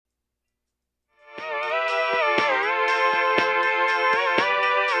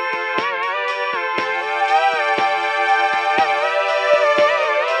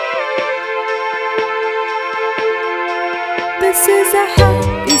is a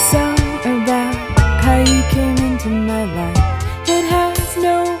happy song about how you came into my life. It has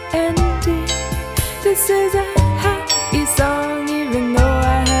no ending. This is a happy song even though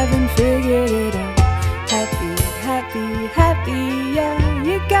I haven't figured it out. Happy, happy, happy, yeah,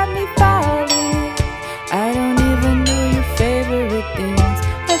 you got me falling. I don't even know your favorite things.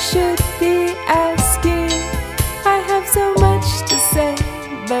 I should be asking. I have so much to say,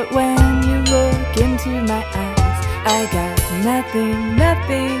 but when you look into my eyes, I got nothing,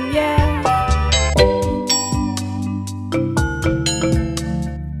 nothing, yeah.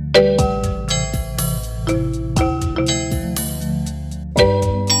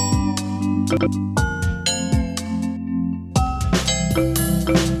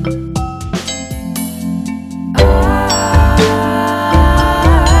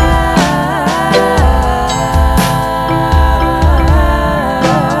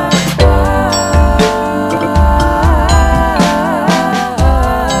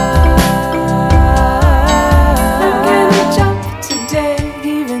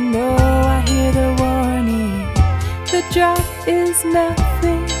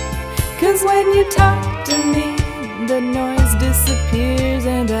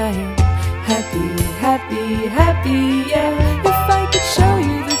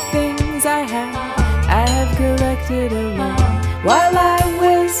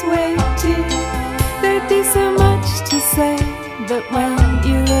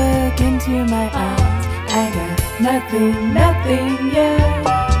 Nothing, nothing, yeah.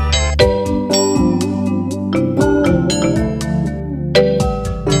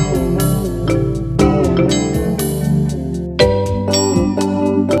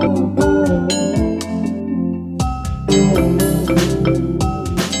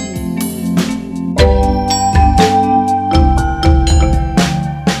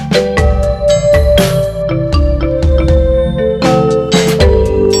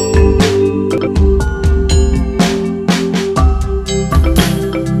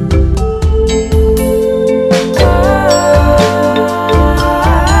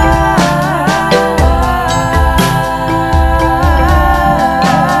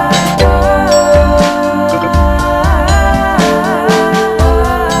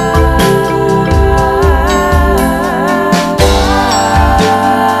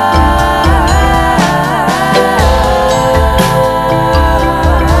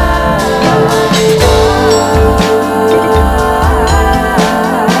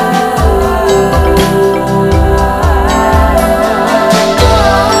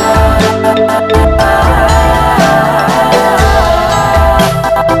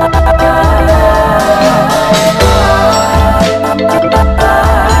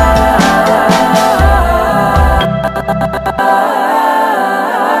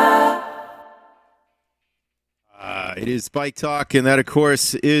 Bike Talk, and that, of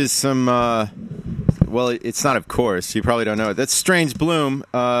course, is some, well, it's not, of course, you probably don't know it. That's Strange Bloom.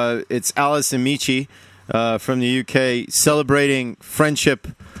 It's Alice and Michi from the UK celebrating friendship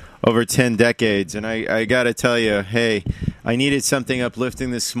over 10 decades. And I got to tell you, hey, I needed something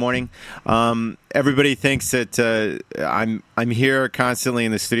uplifting this morning. Everybody thinks that I'm here constantly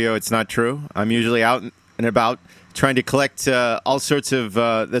in the studio. It's not true. I'm usually out and about trying to collect all sorts of,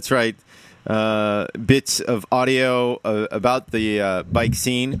 that's right, bits of audio about the bike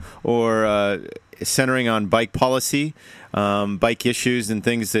scene or centering on bike policy, bike issues and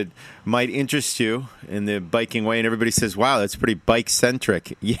things that might interest you in the biking way. And everybody says, wow, that's pretty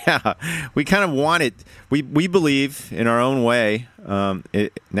bike-centric. Yeah, we kind of want it. We believe in our own way. Now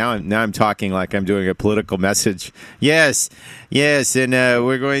I'm talking like I'm doing a political message. Yes, and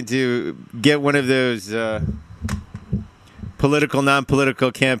we're going to get one of those political,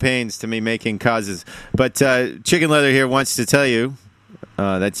 non-political campaigns to me making causes. But Chicken Leather here wants to tell you,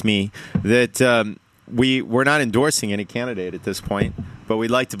 that's me, that we're not endorsing any candidate at this point, but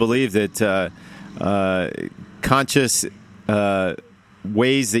we'd like to believe that conscious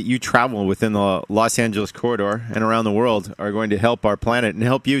ways that you travel within the Los Angeles corridor and around the world are going to help our planet and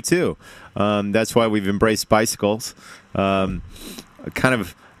help you too. That's why we've embraced bicycles, kind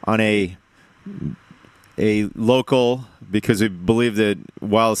of on a local, because we believe that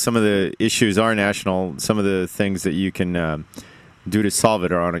while some of the issues are national, some of the things that you can do to solve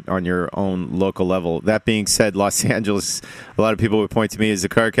it are on your own local level. That being said, Los Angeles, a lot of people would point to me as the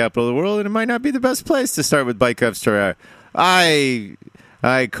car capital of the world, and it might not be the best place to start with bike upstart. I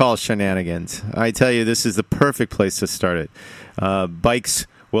call shenanigans. I tell you, this is the perfect place to start it. Bikes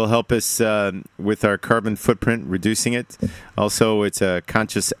will help us with our carbon footprint, reducing it. Also, it's a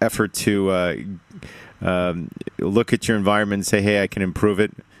conscious effort to look at your environment and say, hey, I can improve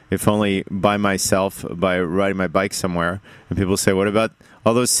it. if only by myself, by riding my bike somewhere. And people say, what about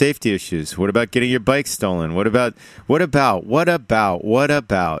all those safety issues? What about getting your bike stolen? What about? Hey,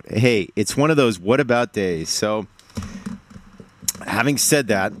 it's one of those what about days. So having said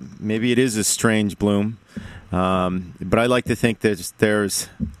that, maybe it is a strange bloom. But I like to think that there's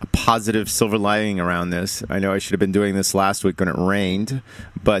a positive silver lining around this. I know I should have been doing this last week when it rained,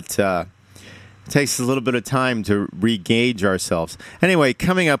 but it takes a little bit of time to re-gauge ourselves. Anyway,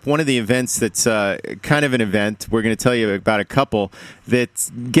 coming up, one of the events that's kind of an event, we're going to tell you about a couple that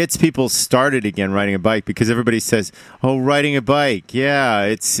gets people started again riding a bike, because everybody says, oh, riding a bike, yeah,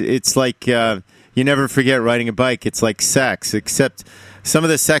 it's like you never forget riding a bike. It's like sex, except some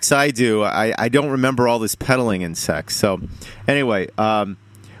of the sex I do, I don't remember all this pedaling in sex. So anyway,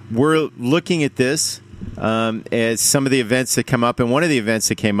 we're looking at this as some of the events that come up. And one of the events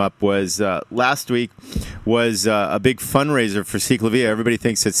that came up was last week was a big fundraiser for Ciclavia. Everybody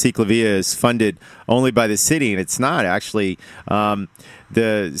thinks that Ciclavia is funded only by the city, and it's not. Actually, the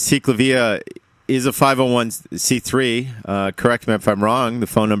Ciclavia is a 501c3. Correct me if I'm wrong. The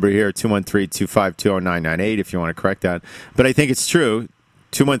phone number here, 213-252-0998, if you want to correct that. But I think it's true,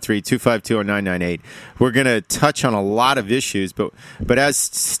 213-252-0998. We're going to touch on a lot of issues, but as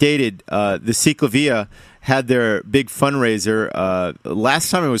stated, the Ciclavia had their big fundraiser.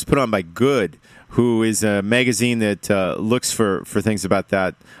 Last time it was put on by Good, who is a magazine that looks for things about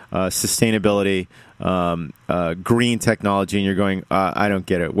that, sustainability, green technology, and you're going, I don't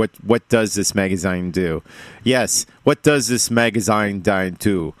get it. What does this magazine do? Yes, what does this magazine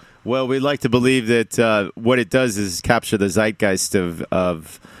do? Well, we'd like to believe that what it does is capture the zeitgeist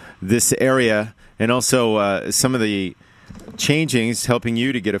of this area, and also some of the changings, helping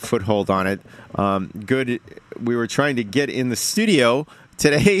you to get a foothold on it. Good. We were trying to get in the studio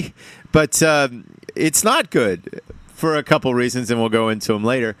today, but it's not good for a couple reasons, and we'll go into them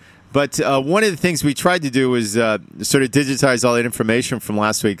later. But one of the things we tried to do was sort of digitize all that information from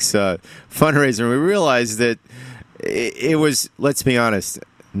last week's fundraiser, and we realized that it was, let's be honest,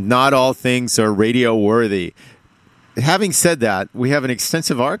 not all things are radio worthy. Having said that, we have an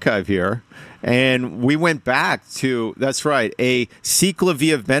extensive archive here, and we went back to, that's right, a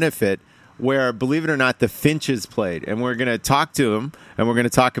Ciclavia benefit where, believe it or not, the Finches played. And we're going to talk to them, and we're going to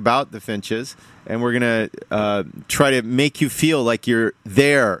talk about the Finches, and we're going to try to make you feel like you're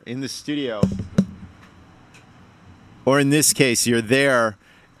there in the studio. Or in this case, you're there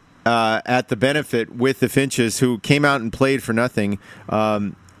at the benefit with the Finches, who came out and played for nothing.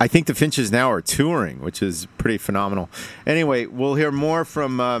 I think the Finches now are touring, which is pretty phenomenal. Anyway, we'll hear more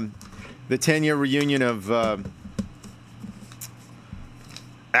from the 10-year reunion of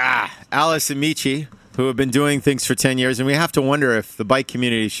Alice and Michi, who have been doing things for 10 years. And we have to wonder if the bike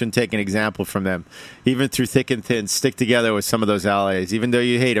community shouldn't take an example from them. Even through thick and thin, stick together with some of those allies. Even though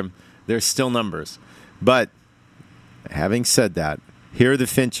you hate them, they're still numbers. But having said that, here are the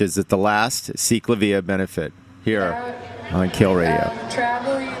Finches at the last Ciclavia benefit here on Kill Radio.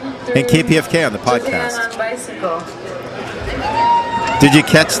 And KPFK on the podcast. Japan on bicycle. Did you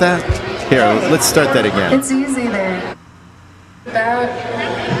catch that? Here, let's start that again. It's easy there. About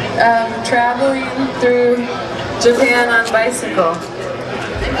traveling through Japan on bicycle.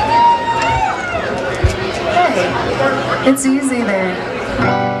 Hey, it's easy there.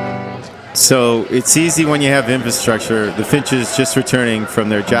 So it's easy when you have infrastructure. The Finches just returning from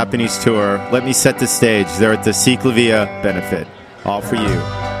their Japanese tour. Let me set the stage. They're at the Ciclavia benefit. All for you.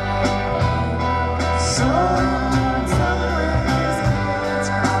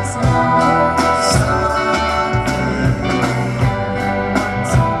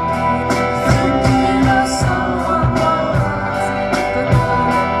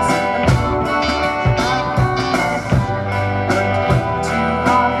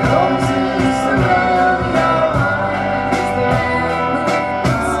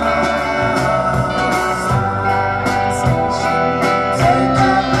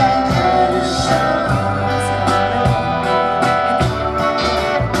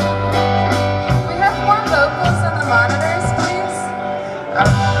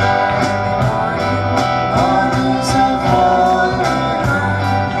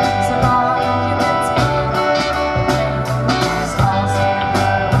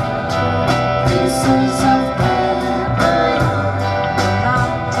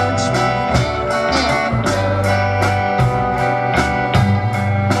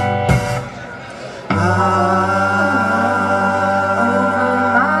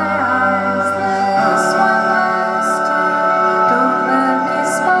 Don't let me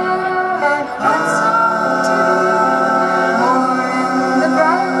spy.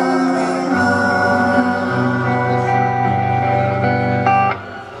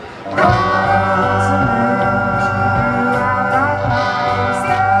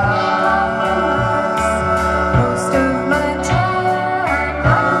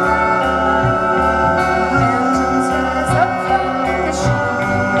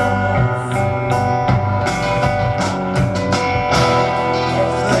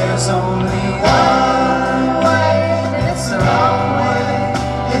 There's only one way, and it's the wrong way.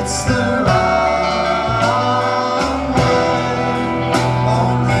 It's the wrong way.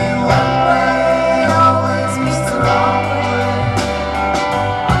 Only one way always means the wrong way.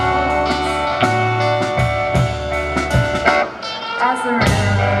 As the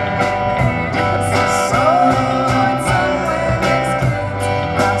river puts the soul somewhere, there's kids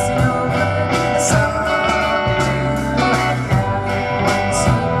crossing over the summer to everyone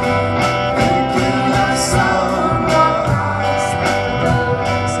sleeping, thinking of someone else like the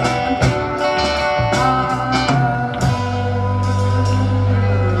birds and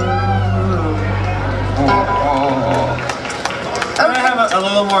Can I have a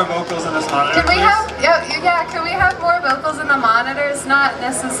little more vocals in this monitor? Can we please? have can we have more vocals in the monitors? Not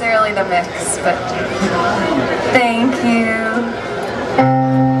necessarily the mix, but thank you.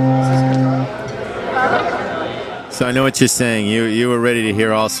 So I know what you're saying. You were ready to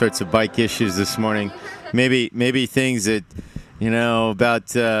hear all sorts of bike issues this morning. Maybe things that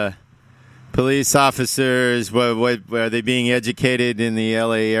about police officers. What are they being educated in the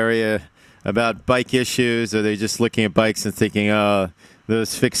LA area about bike issues? Are they just looking at bikes and thinking, oh,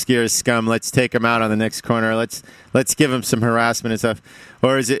 those fixed gear scum, let's take them out on the next corner. Let's give them some harassment and stuff.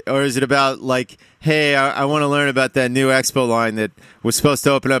 Or is it about like, hey, I want to learn about that new Expo line that was supposed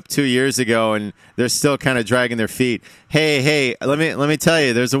to open up 2 years ago and they're still kind of dragging their feet. Hey, let me tell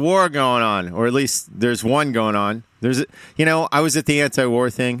you, there's a war going on, or at least there's one going on. I was at the anti-war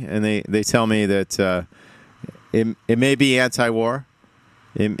thing and they tell me that it may be anti-war.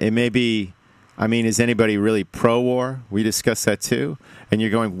 It may be. I mean, is anybody really pro-war? We discussed that too. And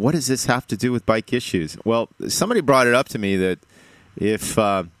you're going, what does this have to do with bike issues? Well, somebody brought it up to me that if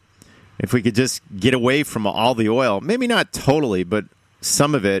we could just get away from all the oil, maybe not totally, but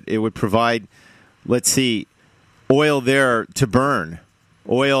some of it, it would provide, let's see, oil there to burn,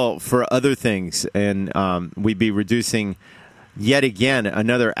 oil for other things. And we'd be reducing yet again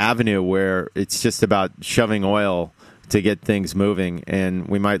another avenue where it's just about shoving oil to get things moving, and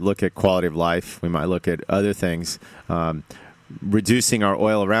we might look at quality of life. We might look at other things, reducing our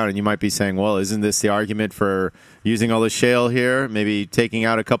oil around. And you might be saying, well, isn't this the argument for using all the shale here, maybe taking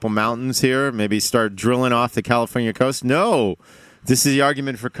out a couple mountains here, maybe start drilling off the California coast? No, this is the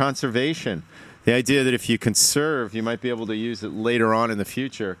argument for conservation. The idea that if you conserve, you might be able to use it later on in the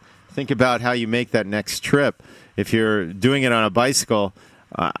future. Think about how you make that next trip. If you're doing it on a bicycle,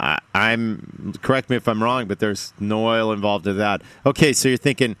 I'm correct me if I'm wrong, but there's no oil involved in that. Okay, so you're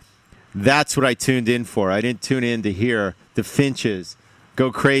thinking that's what I tuned in for. I didn't tune in to hear the Finches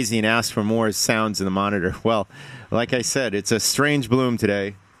go crazy and ask for more sounds in the monitor. Well, like I said, it's a strange bloom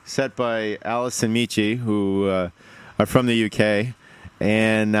today, set by Alice and Michi, who are from the UK,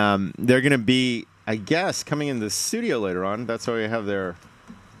 and they're going to be, I guess, coming in the studio later on. That's why we have their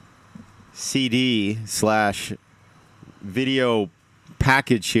CD/video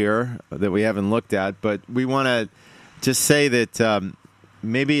package here that we haven't looked at, but we want to just say that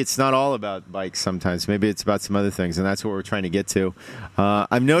maybe it's not all about bikes sometimes. Maybe it's about some other things, and that's what we're trying to get to.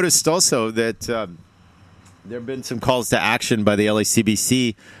 I've noticed also that there have been some calls to action by the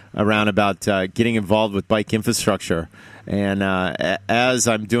LACBC around about getting involved with bike infrastructure. And as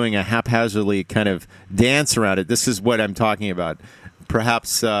I'm doing a haphazardly kind of dance around it, this is what I'm talking about.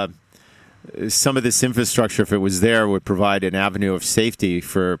 Perhaps some of this infrastructure, if it was there, would provide an avenue of safety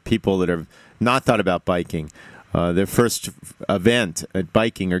for people that have not thought about biking. Their first event at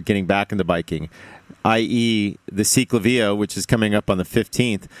biking or getting back into biking, i.e. the Ciclavia, which is coming up on the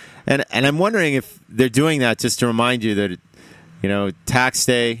 15th. And I'm wondering if they're doing that just to remind you that, tax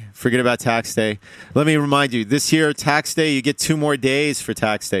day, forget about tax day. Let me remind you, this year, tax day, you get 2 more days for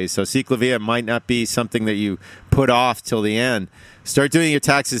tax day. So Ciclavia might not be something that you put off till the end. Start doing your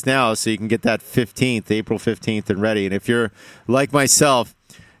taxes now so you can get that 15th, April 15th, and ready. And if you're like myself,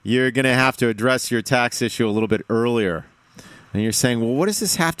 you're going to have to address your tax issue a little bit earlier. And you're saying, well, what does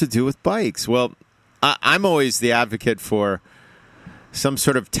this have to do with bikes? Well, I'm always the advocate for some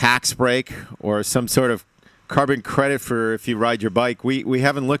sort of tax break or some sort of carbon credit for if you ride your bike. We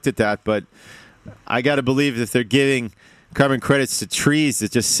haven't looked at that, but I got to believe that they're giving carbon credits to trees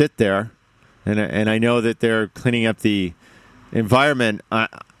that just sit there. And I know that they're cleaning up the environment.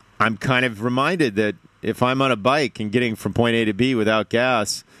 I'm kind of reminded that if I'm on a bike and getting from point A to B without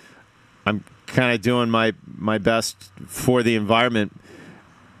gas, I'm kind of doing my best for the environment.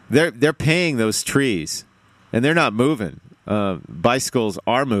 They're paying those trees, and they're not moving. Bicycles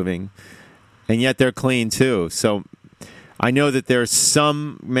are moving, and yet they're clean too. So I know that there's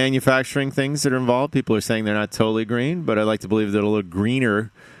some manufacturing things that are involved. People are saying they're not totally green, but I like to believe they're a little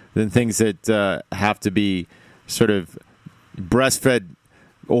greener than things that have to be sort of breastfed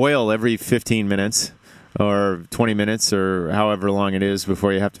oil every 15 minutes or 20 minutes or however long it is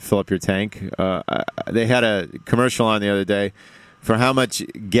before you have to fill up your tank. They had a commercial on the other day for how much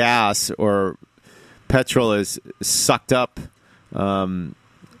gas or petrol is sucked up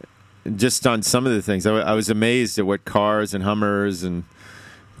just on some of the things. I was amazed at what cars and Hummers and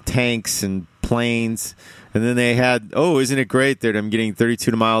tanks and planes. And then they had, isn't it great that I'm getting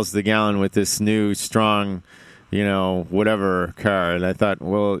 32 miles to the gallon with this new strong, whatever car. And I thought,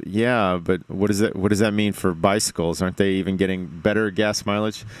 well, yeah, but what does that mean for bicycles? Aren't they even getting better gas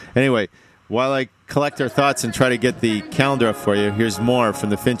mileage? Anyway, while I collect our thoughts and try to get the calendar up for you, here's more from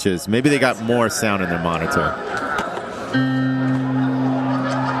the Finches. Maybe they got more sound in their monitor.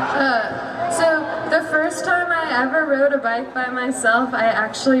 So the first time I ever rode a bike by myself, I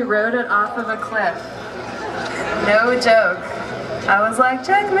actually rode it off of a cliff. No joke. I was like,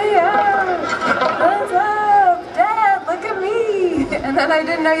 check me out. What's up? Dad, look at me. And then I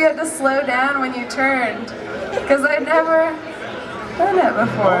didn't know you had to slow down when you turned. Because I'd never done it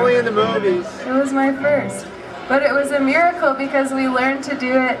before. Only in the movies. It was my first. But it was a miracle because we learned to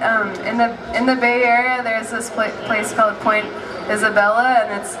do it in the Bay Area. There's this place called Point Isabella,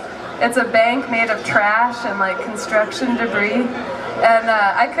 and it's a bank made of trash and like construction debris. And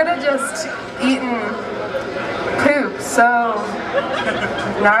I could have just eaten poop so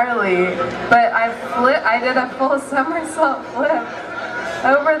gnarly, but I did a full somersault flip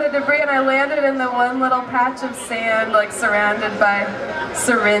over the debris, and I landed in the one little patch of sand, like surrounded by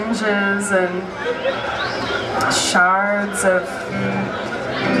syringes and shards of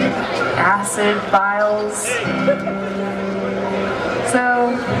acid vials.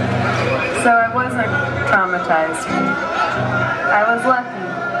 So I wasn't traumatized. I was lucky.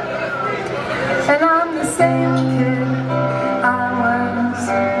 And I'm the same kid I was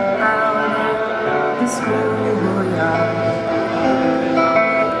out in the schoolyard.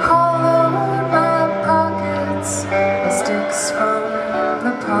 Hollowed my pockets with sticks from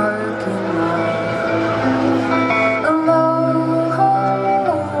the parking lot.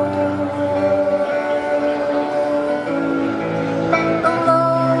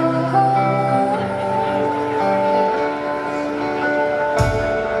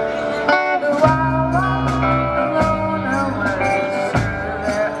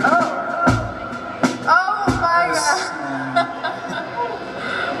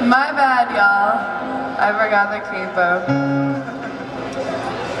 My bad, y'all. I forgot the capo.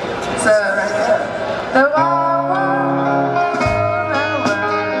 So, the I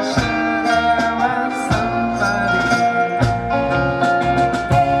wish there was somebody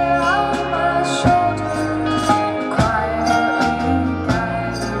there on my shoulder, quietly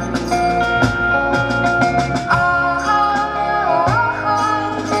guiding alone.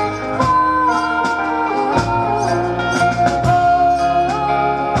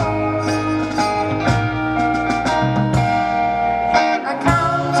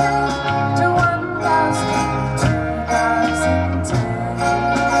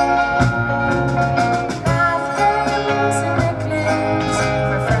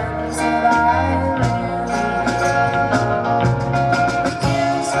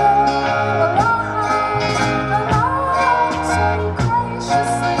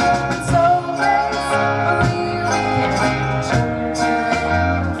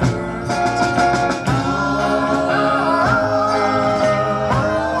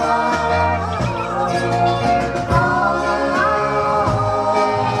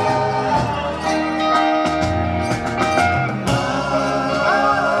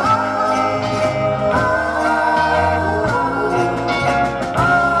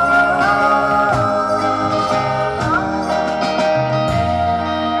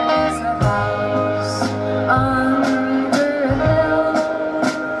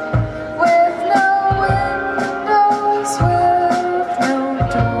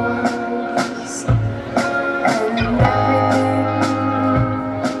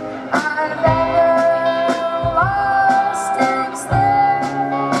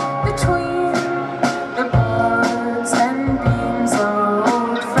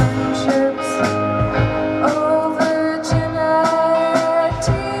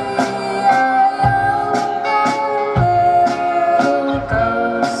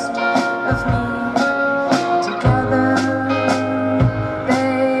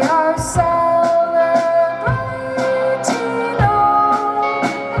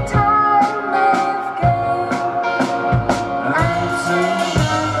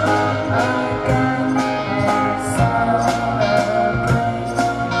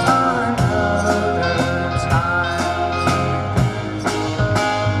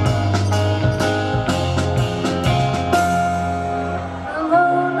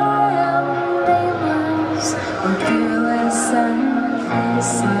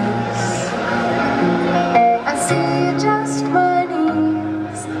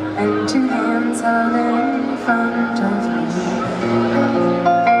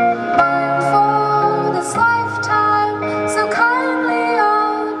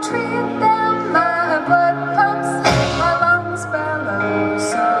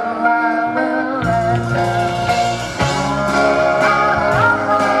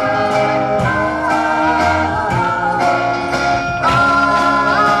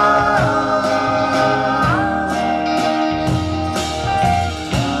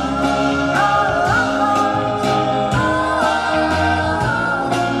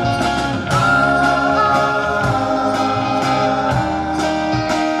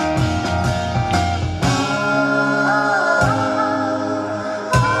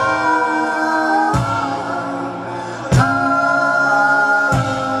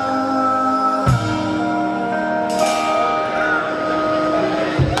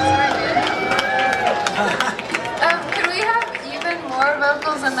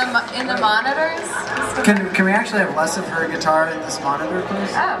 monitors? Can we actually have less of her guitar in this monitor,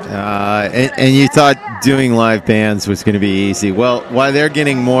 please? And you thought doing live bands was going to be easy. Well, while they're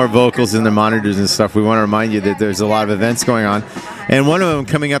getting more vocals in their monitors and stuff, we want to remind you that there's a lot of events going on. And one of them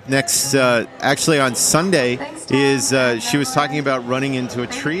coming up next, actually on Sunday, is she was talking about running into a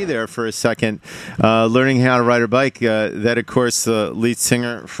tree there for a second, learning how to ride her bike. That, of course, the lead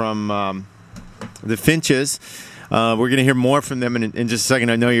singer from the Finches. We're going to hear more from them in just a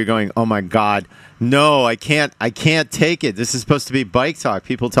second. I know you're going, oh, my God. No, I can't take it. This is supposed to be bike talk,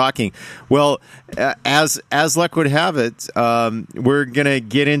 people talking. Well, as luck would have it, we're going to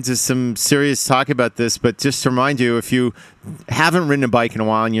get into some serious talk about this. But just to remind you, if you haven't ridden a bike in a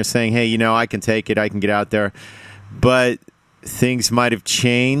while and you're saying, hey, I can take it, I can get out there, but things might have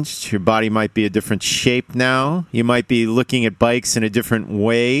changed. Your body might be a different shape now. You might be looking at bikes in a different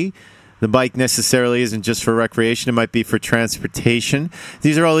way. The bike necessarily isn't just for recreation. It might be for transportation.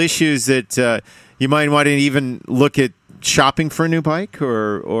 These are all issues that you might want to even look at shopping for a new bike,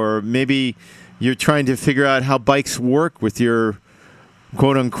 or maybe you're trying to figure out how bikes work with your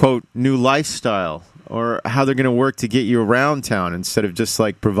quote-unquote new lifestyle, or how they're going to work to get you around town instead of just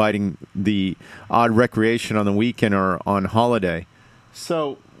like providing the odd recreation on the weekend or on holiday.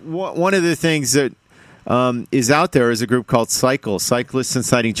 So one of the things that is out there is a group called Cycle, Cyclists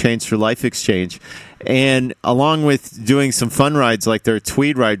Inciting Change Through Life Exchange. And along with doing some fun rides like their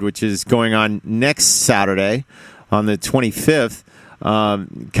Tweed ride, which is going on next Saturday on the 25th,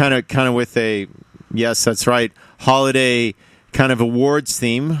 kind of with a, yes, that's right, holiday kind of awards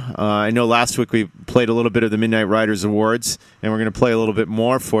theme. I know last week we played a little bit of the Midnight Riders Awards, and we're going to play a little bit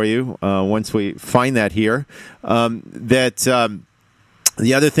more for you once we find that here.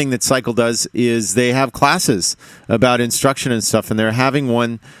 The other thing that Cycle does is they have classes about instruction and stuff, and they're having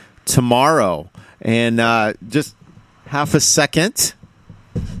one tomorrow. And just half a second.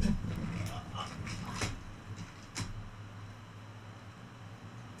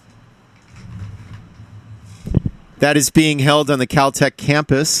 That is being held on the Caltech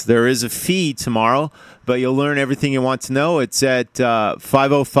campus. There is a fee tomorrow, but you'll learn everything you want to know. It's at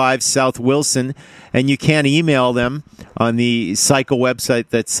 505 South Wilson, and you can email them on the Cycle website.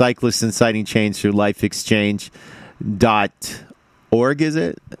 That's Cyclists Inciting Change Through Life Exchange.org, is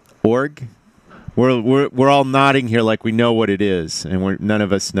it? Org? We're all nodding here like we know what it is, and none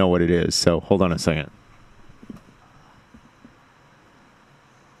of us know what it is. So hold on a second.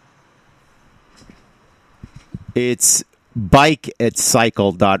 It's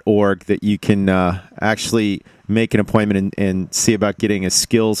bike@cycle.org that you can actually make an appointment and see about getting a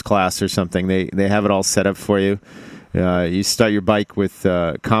skills class or something. They have it all set up for you. You start your bike with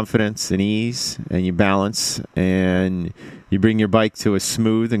confidence and ease, and you balance, and you bring your bike to a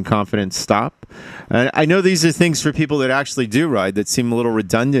smooth and confident stop. I know these are things for people that actually do ride that seem a little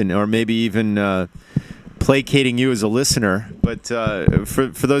redundant, or maybe even placating you as a listener, but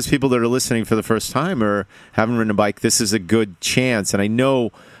for those people that are listening for the first time or haven't ridden a bike, this is a good chance. And I know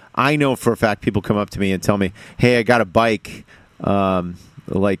for a fact people come up to me and tell me, "Hey, I got a bike,"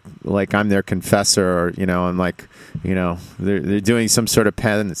 like I'm their confessor, or I'm like, they're doing some sort of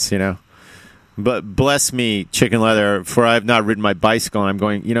penance, But bless me, chicken leather, for I have not ridden my bicycle. And I'm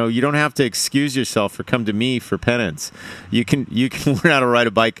going, you don't have to excuse yourself or come to me for penance. You can learn how to ride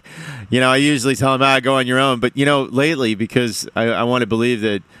a bike. I usually tell them, go on your own. But, lately, because I want to believe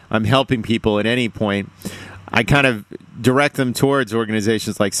that I'm helping people at any point, I kind of direct them towards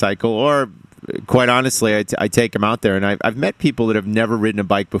organizations like Cycle, or quite honestly, I take them out there. And I've met people that have never ridden a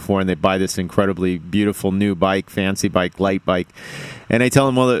bike before, and they buy this incredibly beautiful new bike, fancy bike, light bike. And I tell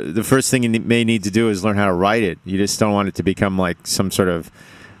them, well, the first thing you may need to do is learn how to ride it. You just don't want it to become like some sort of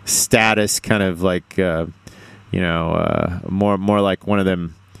status kind of like, more like one of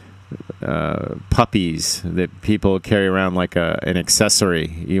them puppies that people carry around like an accessory.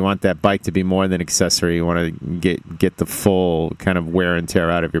 You want that bike to be more than accessory. You want to get the full kind of wear and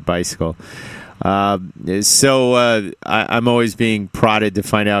tear out of your bicycle. So I'm always being prodded to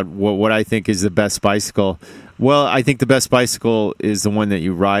find out what I think is the best bicycle. Well, I think the best bicycle is the one that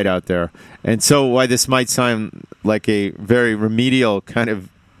you ride out there. And so while this might sound like a very remedial kind of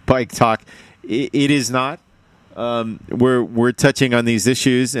bike talk, it is not. We're touching on these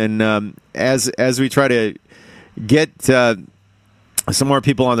issues, and as we try to get some more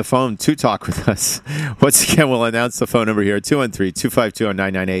people on the phone to talk with us, once again, we'll announce the phone number here,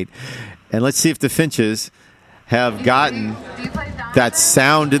 213-252-0998. And let's see if the Finches have gotten that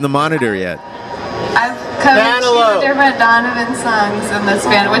sound in the monitor yet. I've covered 2 different Donovan songs in this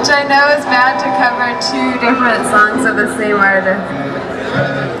band, which I know is bad to cover 2 different songs of the same artist.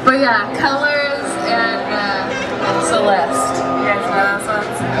 But yeah, Colors and Celeste. You guys know those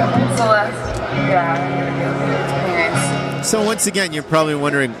ones? Celeste. Yeah. Anyways. So once again, you're probably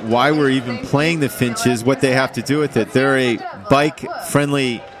wondering why we're even playing the Finches, what they have to do with it. They're a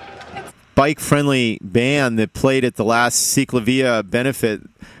bike-friendly band that played at the last Ciclavia benefit.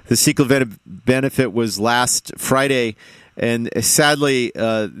 The Ciclavia benefit was last Friday, and sadly,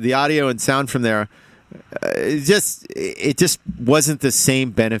 the audio and sound from there, it just wasn't the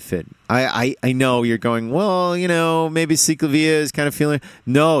same benefit. I know you're going, well, maybe Ciclavia is kind of feeling.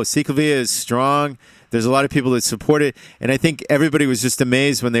 No, Ciclavia is strong. There's a lot of people that support it, and I think everybody was just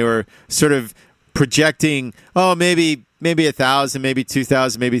amazed when they were sort of projecting, maybe 1,000, maybe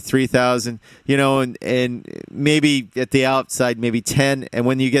 2,000, maybe 3,000, and maybe at the outside, maybe 10. And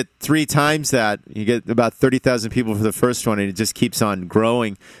when you get 3 times that, you get about 30,000 people for the first one, and it just keeps on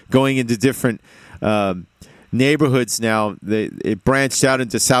growing, going into different neighborhoods now. It branched out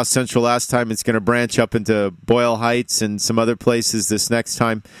into South Central last time. It's going to branch up into Boyle Heights and some other places this next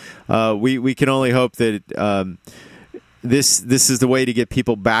time. We can only hope that this is the way to get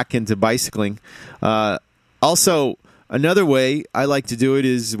people back into bicycling. Also, another way I like to do it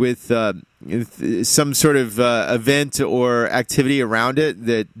is with some sort of event or activity around it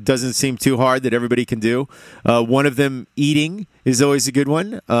that doesn't seem too hard that everybody can do. One of them, eating, is always a good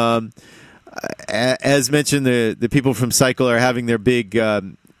one. As mentioned, the people from Cycle are having their big,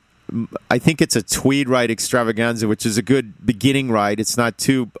 I think it's a Tweed Ride Extravaganza, which is a good beginning ride. It's not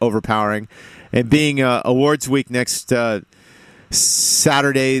too overpowering. And being awards week next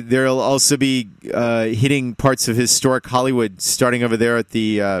Saturday, there'll also be hitting parts of historic Hollywood, starting over there at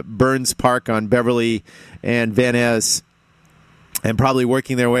the Burns Park on Beverly and Van Ness, and probably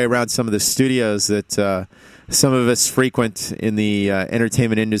working their way around some of the studios that some of us frequent in the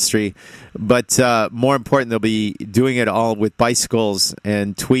entertainment industry. But more important, they'll be doing it all with bicycles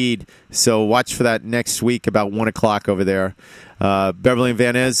and Tweed. So watch for that next week about 1 o'clock over there. Beverly and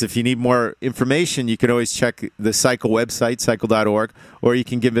Van Ness, if you need more information, you can always check the Cycle website, cycle.org, or you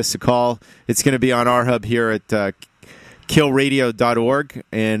can give us a call. It's going to be on our hub here at killradio.org,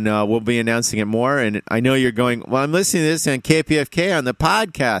 and we'll be announcing it more. And I know you're going, well, I'm listening to this on KPFK on the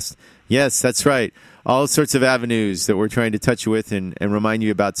podcast. Yes, that's right. All sorts of avenues that we're trying to touch you with and remind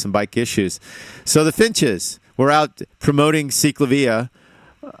you about some bike issues. So the Finches, we're out promoting Ciclavia,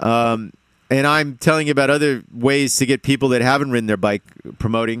 and I'm telling you about other ways to get people that haven't ridden their bike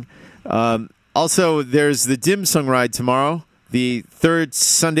promoting. Also, there's the Dim Sum Ride tomorrow, the third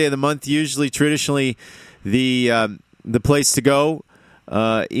Sunday of the month, usually traditionally the place to go.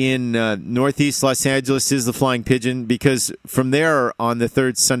 In Northeast Los Angeles is the Flying Pigeon, because from there on the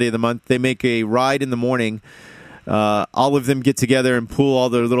third Sunday of the month, they make a ride in the morning. All of them get together and pool all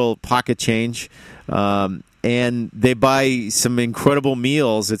their little pocket change, and they buy some incredible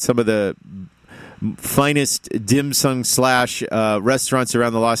meals at some of the finest dim sum / restaurants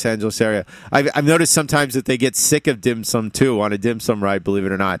around the Los Angeles area. I've noticed sometimes that they get sick of dim sum too on a dim sum ride, believe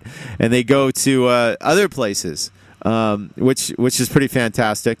it or not, and they go to other places. Which is pretty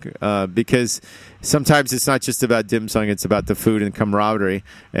fantastic because sometimes it's not just about dim sum, it's about the food and camaraderie,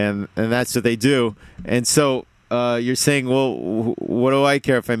 and that's what they do. And so you're saying, well, what do I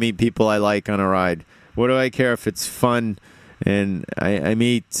care if I meet people I like on a ride? What do I care if it's fun and I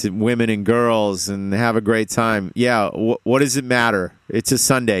meet women and girls and have a great time? Yeah, what does it matter? It's a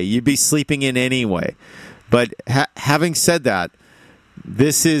Sunday. You'd be sleeping in anyway. But having said that,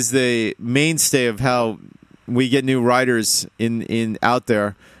 this is the mainstay of how we get new riders in out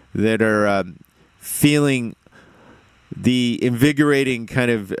there that are feeling the invigorating kind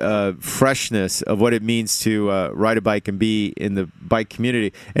of freshness of what it means to ride a bike and be in the bike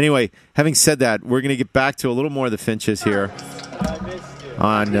community. Anyway, having said that, we're going to get back to a little more of the Finches here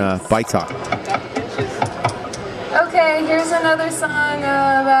on Bike Talk. Okay, here's another song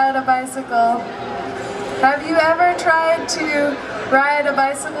about a bicycle. Have you ever tried to ride a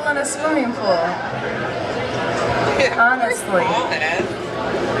bicycle in a swimming pool? Honestly.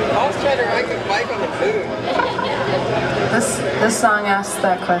 I was trying to ride a bike on the moon. This song asks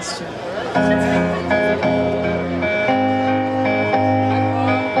that question.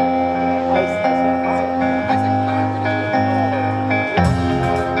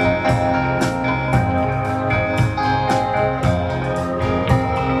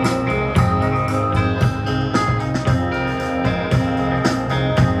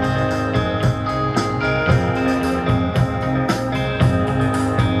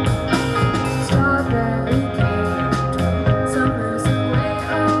 Strawberry cake, summer's away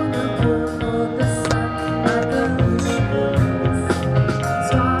on the pool, the sun.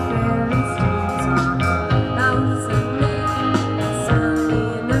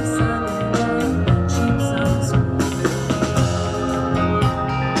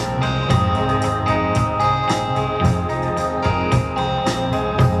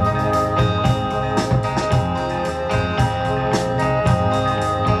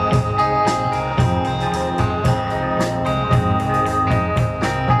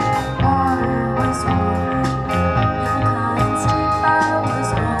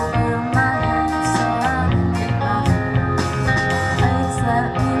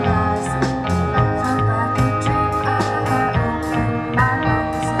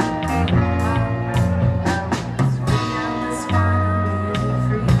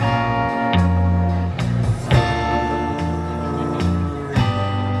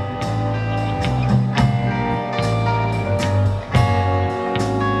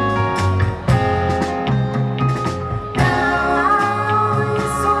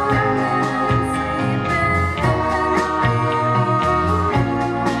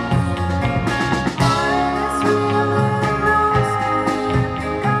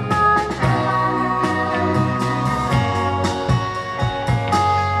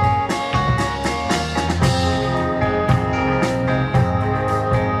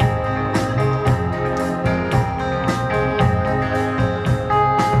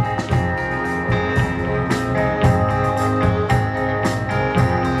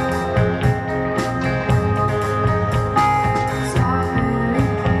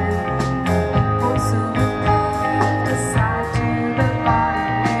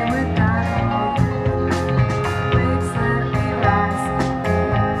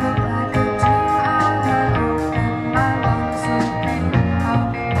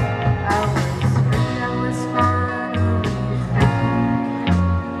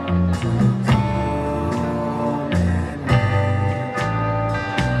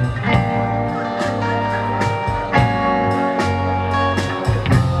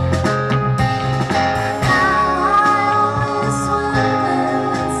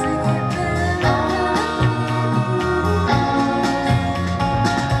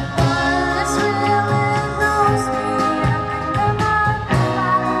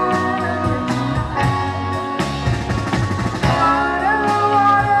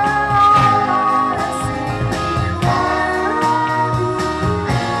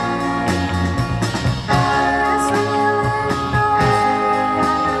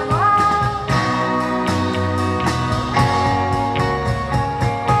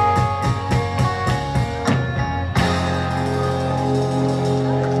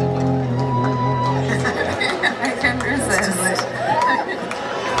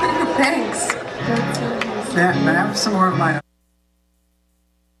 can I have some more of my?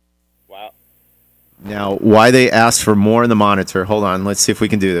 Wow. Now, why they asked for more in the monitor? Hold on, let's see if we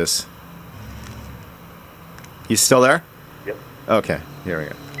can do this. You still there? Yep. Okay, here we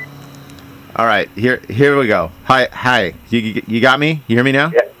go. All right, here we go. Hi. You got me? You hear me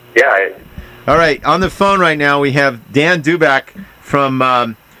now? Yeah. All right, on the phone right now we have Dan Duback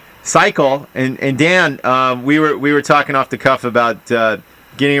from Cycle, and Dan, we were talking off the cuff about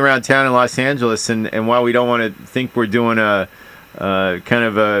getting around town in Los Angeles, and while we don't want to think we're doing a kind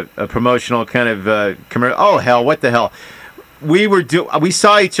of a promotional kind of commercial. Oh hell, what the hell? We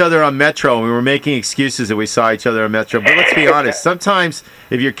saw each other on Metro, and we were making excuses that we saw each other on Metro. But let's be honest, sometimes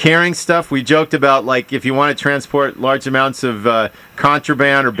if you're carrying stuff, we joked about, like, if you want to transport large amounts of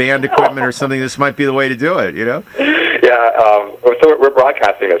contraband or band equipment or something, this might be the way to do it, you know? Yeah, so we're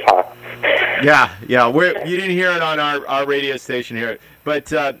broadcasting this, huh? Yeah. You didn't hear it on our radio station here.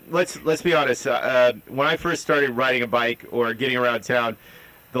 But let's be honest. When I first started riding a bike or getting around town,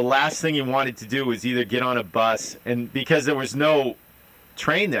 the last thing you wanted to do was either get on a bus, and because there was no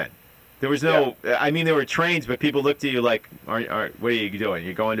train then. There was no, I mean, there were trains, but people looked at you like, what are you doing?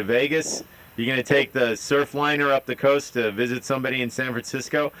 You going to Vegas? You going to take the surf liner up the coast to visit somebody in San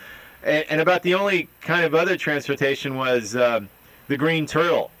Francisco? And about the only kind of other transportation was the green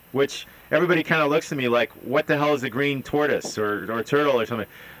turtle, which everybody kind of looks at me like, what the hell is a green tortoise or turtle or something?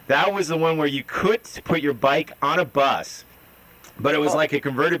 That was the one where you could put your bike on a bus, but it was like a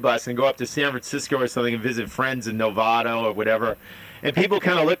converted bus, and go up to San Francisco or something and visit friends in Novato or whatever. And people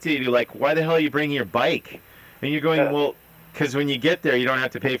kind of looked at you like, why the hell are you bringing your bike? And you're going, well, because when you get there, you don't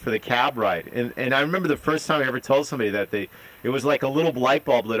have to pay for the cab ride. And I remember the first time I ever told somebody that, it was like a little light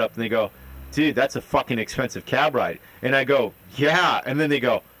bulb lit up, and they go, dude, that's a fucking expensive cab ride. And I go, yeah. And then they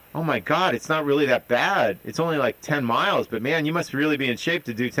go, oh my God, it's not really that bad. It's only like 10 miles, but man, you must really be in shape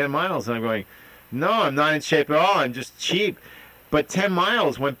to do 10 miles. And I'm going, no, I'm not in shape at all. I'm just cheap. But 10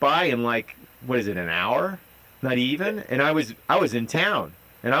 miles went by in like, what is it, an hour? Not even. And I was in town,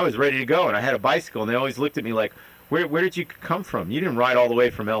 and I was ready to go, and I had a bicycle, and they always looked at me like, where did you come from? You didn't ride all the way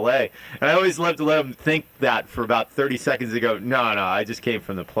from L.A. And I always love to let them think that for about 30 seconds. They go, no, I just came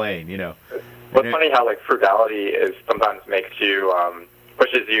from the plane, you know. Well, it's funny how, like, frugality is sometimes makes you,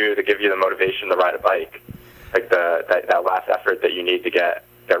 pushes you to give you the motivation to ride a bike, like that last effort that you need to get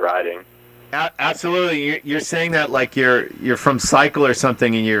riding. Absolutely, you're saying that like you're from Cycle or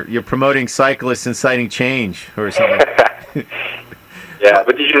something, and you're promoting cyclists inciting change or something. Yeah,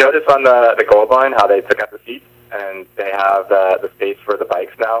 but did you notice on the Gold Line how they took out the seats and they have the space for the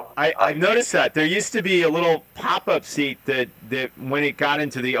bikes now? I've noticed that there used to be a little pop-up seat that when it got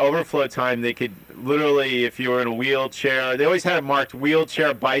into the overflow time, they could literally, if you were in a wheelchair, they always had it marked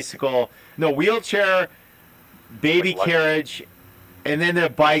wheelchair, wheelchair, baby carriage. And then their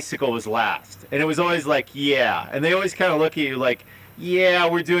bicycle was last. And it was always like, yeah. And they always kind of look at you like, yeah,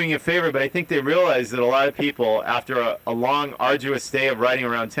 we're doing you a favor. But I think they realize that a lot of people, after a long, arduous day of riding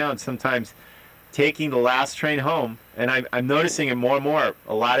around town, sometimes taking the last train home, and I'm noticing it more and more,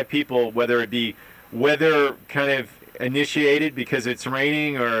 a lot of people, whether it be weather kind of initiated because it's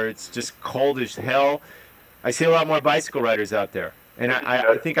raining or it's just cold as hell, I see a lot more bicycle riders out there. And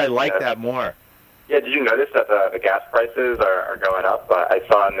I think I like that more. Yeah, did you notice that the gas prices are going up? I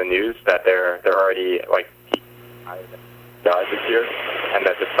saw in the news that they're already like this year, and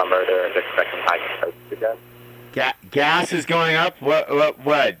that this summer they're expecting high prices again. Gas is going up.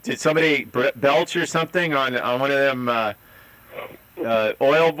 What? Did somebody belch or something on one of them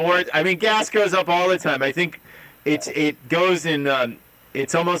oil boards? I mean, gas goes up all the time. I think it goes in.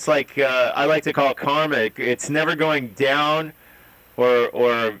 It's almost like I like to call it karma. It's never going down.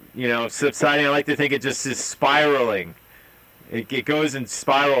 Or subsiding. I like to think it just is spiraling. It goes in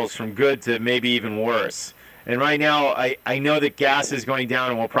spirals from good to maybe even worse. And right now, I know that gas is going down,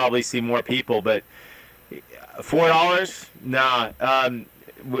 and we'll probably see more people. But $4, nah.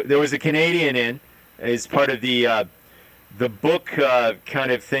 There was a Canadian in as part of the book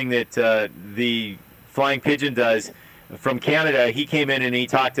kind of thing that the Flying Pigeon does from Canada. He came in and he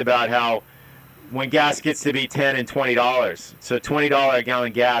talked about how, when gas gets to be $10 and $20, so $20 a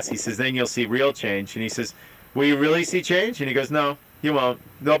gallon gas, he says, then you'll see real change. And he says, will you really see change? And he goes, no, you won't.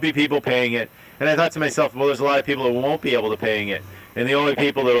 There'll be people paying it. And I thought to myself, well, there's a lot of people that won't be able to paying it. And the only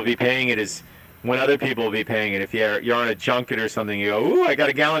people that will be paying it is when other people will be paying it. If you're on a junket or something, you go, ooh, I got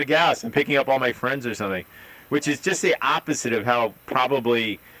a gallon of gas. I'm picking up all my friends or something, which is just the opposite of how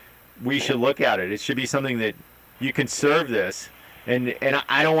probably we should look at it. It should be something that you conserve this. And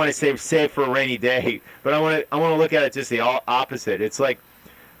I don't want to say save for a rainy day, but I want to look at it just the opposite. It's like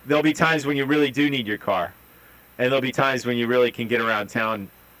there'll be times when you really do need your car, and there'll be times when you really can get around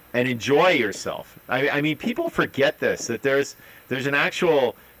town and enjoy yourself. I mean, people forget this, that there's an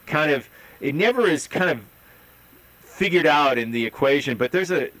actual kind of, it never is kind of figured out in the equation, but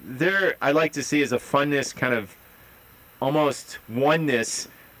I like to see as a funness, kind of almost oneness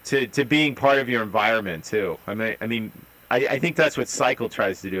to being part of your environment too. I think that's what Cycle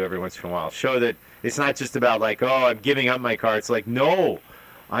tries to do every once in a while. Show that it's not just about like, oh, I'm giving up my car. It's like, no,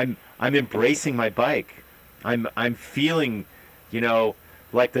 I'm embracing my bike. I'm feeling,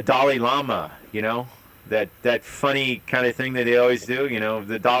 like the Dalai Lama, that funny kind of thing that they always do.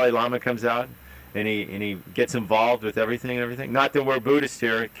 The Dalai Lama comes out and he gets involved with everything and everything. Not that we're Buddhists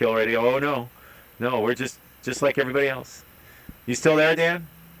here at Kill Radio. Oh no, we're just like everybody else. You still there, Dan?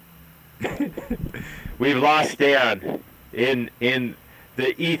 We've lost Dan in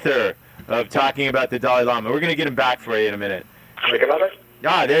the ether of talking about the Dalai Lama. We're going to get him back for you in a minute. There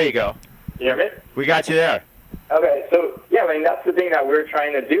you go. You hear me? We got you there. Okay, so yeah, that's the thing that we're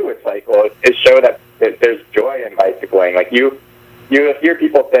trying to do with Cycle is show that there's joy in bicycling. Like you hear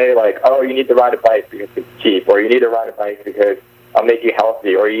people say like, oh, you need to ride a bike because it's cheap, or you need to ride a bike because it'll make you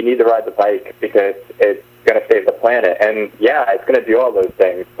healthy, or you need to ride the bike because it's going to save the planet. And yeah, it's going to do all those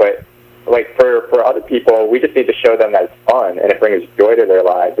things, but like for other people, we just need to show them that it's fun and it brings joy to their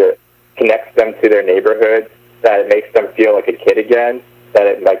lives. It connects them to their neighborhood, that it makes them feel like a kid again, that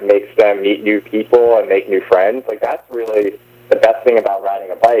it like makes them meet new people and make new friends. Like that's really the best thing about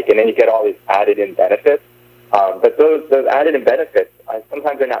riding a bike. And then you get all these added-in benefits. But those added-in benefits,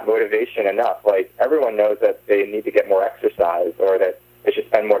 sometimes they're not motivation enough. Like everyone knows that they need to get more exercise, or that they should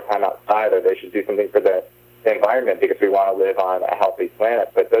spend more time outside, or they should do something for the environment because we want to live on a healthy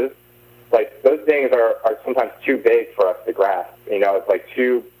planet. But those things are sometimes too big for us to grasp. It's like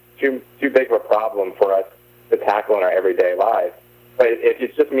too big of a problem for us to tackle in our everyday lives. But if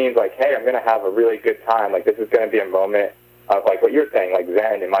it just means like, hey, I'm going to have a really good time, like this is going to be a moment of like what you're saying, like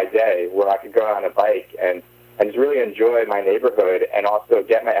Zen in my day, where I could go on a bike and just really enjoy my neighborhood and also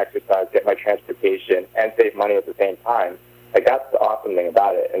get my exercise, get my transportation, and save money at the same time. Like that's the awesome thing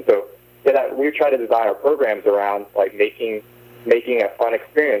about it. And so we try to design our programs around like making a fun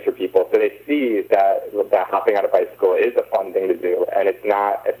experience for people, so they see that hopping on a bicycle is a fun thing to do, and it's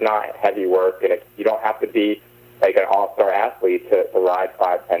not heavy work, and you don't have to be like an all-star athlete to ride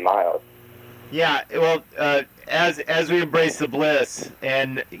 5-10 miles. Yeah, well, as we embrace the bliss,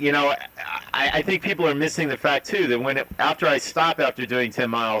 and I think people are missing the fact too that after I stop after doing 10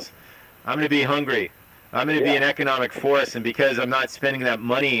 miles, I'm going to be hungry. I'm going to be an economic force, and because I'm not spending that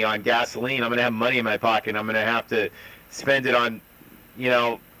money on gasoline, I'm going to have money in my pocket. I'm going to have to spend it on,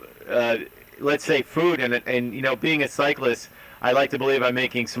 let's say food, and being a cyclist, I like to believe I'm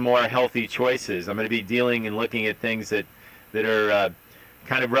making some more healthy choices. I'm going to be dealing and looking at things that are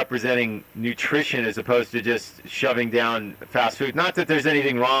kind of representing nutrition as opposed to just shoving down fast food. Not that there's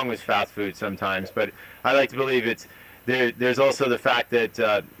anything wrong with fast food sometimes, but I like to believe there's also the fact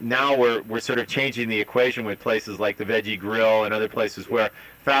that now we're sort of changing the equation with places like the Veggie Grill and other places where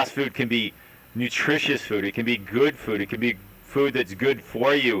fast food can be nutritious food. It can be good food. It can be food that's good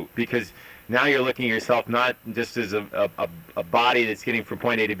for you, because now you're looking at yourself not just as a body that's getting from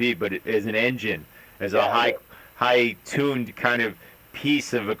point A to B, but as an engine, as a high-tuned kind of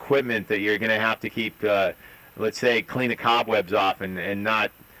piece of equipment that you're going to have to keep, let's say, clean the cobwebs off and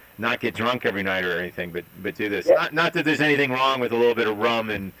not get drunk every night or anything, but do this. Yeah. Not that there's anything wrong with a little bit of rum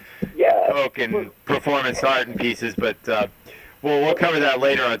and Coke and performance art and pieces, but we'll cover that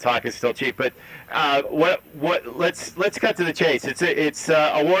later on Talk Is Still Cheap. But let's cut to the chase. It's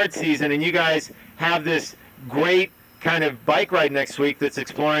award season, and you guys have this great kind of bike ride next week that's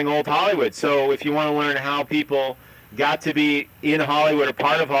exploring Old Hollywood. So if you want to learn how people got to be in Hollywood or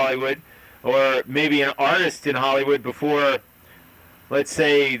part of Hollywood, or maybe an artist in Hollywood before, let's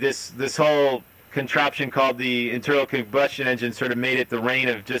say, this whole contraption called the internal combustion engine sort of made it the reign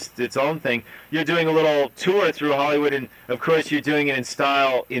of just its own thing, you're doing a little tour through Hollywood, and of course you're doing it in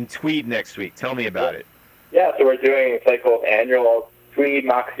style in Tweed next week. Tell me about it. Yeah, so we're doing Cycle's annual Tweed,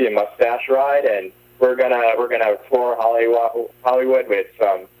 Moxie, and Mustache ride, and we're gonna tour Hollywood with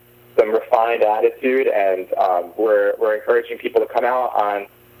some refined attitude, and we're encouraging people to come out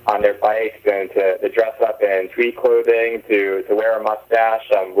on their bikes and to dress up in tweed clothing, to wear a mustache.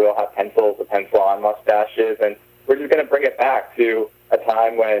 We'll have pencils, the pencil-on mustaches, and we're just going to bring it back to a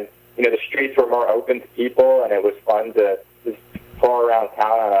time when the streets were more open to people, and it was fun to just tour around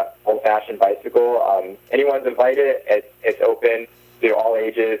town on an old-fashioned bicycle. Anyone's invited. It's open to all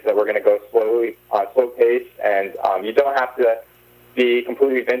ages. That we're going to go slow pace, and you don't have to be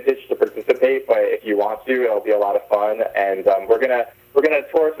completely vintage to participate, but if you want to, it'll be a lot of fun. And we're gonna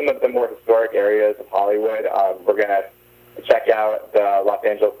tour some of the more historic areas of Hollywood. We're gonna check out the Los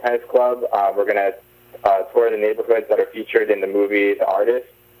Angeles Tennis Club. We're going to tour the neighborhoods that are featured in the movie The Artist.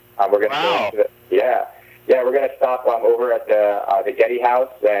 We're going to we're going to stop over at the Getty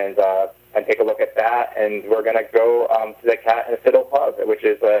House and take a look at that, and we're going to go to the Cat and Fiddle Pub, which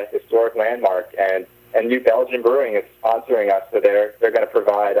is a historic landmark, and New Belgium Brewing is sponsoring us, so they're going to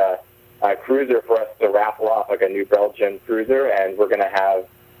provide a cruiser for us to raffle off, like a New Belgium cruiser, and we're going to have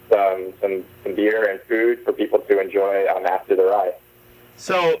some beer and food for people to enjoy after the ride.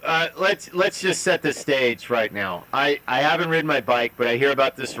 So let's just set the stage right now. I haven't ridden my bike, but I hear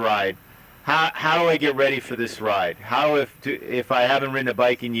about this ride. How do I get ready for this ride? How if I haven't ridden a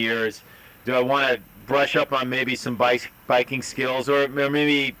bike in years, do I want to brush up on maybe some biking skills, or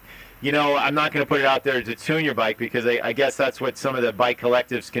maybe, I'm not going to put it out there to tune your bike, because I guess that's what some of the bike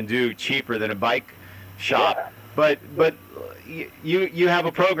collectives can do cheaper than a bike shop. Yeah. But you have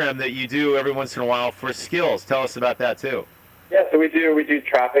a program that you do every once in a while for skills. Tell us about that too. Yeah, so we do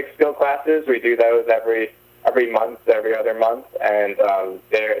traffic skill classes. We do those every month, every other month, and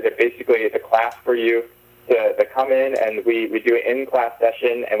they're basically, it's a class for you to come in, and we do an in-class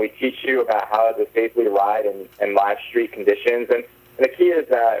session, and we teach you about how to safely ride in live street conditions. And the key is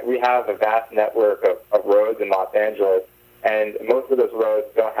that we have a vast network of roads in Los Angeles, and most of those roads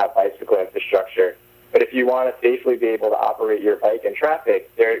don't have bicycle infrastructure. But if you want to safely be able to operate your bike in traffic,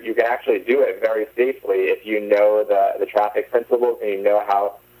 you can actually do it very safely if you know the traffic principles and you know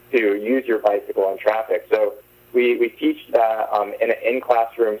how to use your bicycle in traffic. So we teach that in an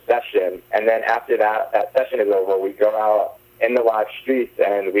in-classroom session, and then after that session is over, we go out in the live streets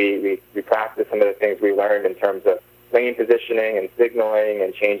and we practice some of the things we learned in terms of lane positioning and signaling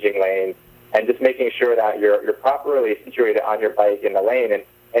and changing lanes, and just making sure that you're properly situated on your bike in the lane. And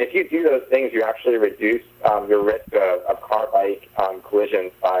if you do those things, you actually reduce your risk of car-bike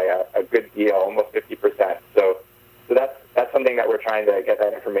collisions by a good deal, almost 50%. So that's something that we're trying to get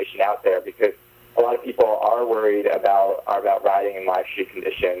that information out there, because a lot of people are worried about riding in live street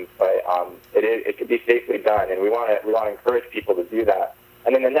conditions, but it could be safely done, and we want to encourage people to do that.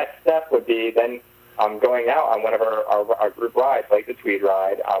 And then the next step would be then going out on one of our group rides, like the Tweed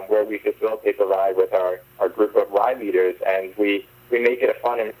Ride, where we facilitate the ride with our group of ride leaders, and we make it a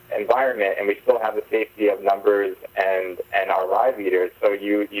fun environment, and we still have the safety of numbers and our ride leaders, so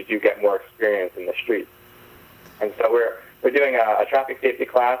you do get more experience in the streets. And so we're doing a traffic safety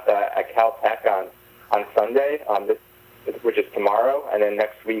class at Caltech on Sunday, which is tomorrow, and then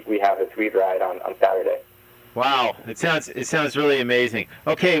next week we have a Tweed Ride on Saturday. Wow, it sounds really amazing.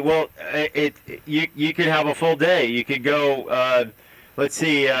 Okay, well, you could have a full day. You could go,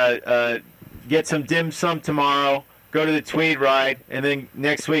 get some dim sum tomorrow, go to the Tweed Ride, and then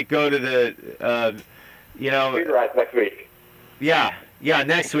next week go to the, Tweed Ride next week. Yeah,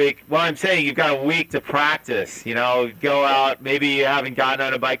 next week. Well, I'm saying you've got a week to practice. Go out. Maybe you haven't gotten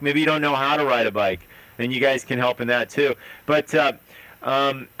on a bike. Maybe you don't know how to ride a bike, and you guys can help in that too. But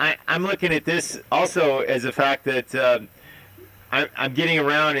I'm looking at this also as a fact that I'm getting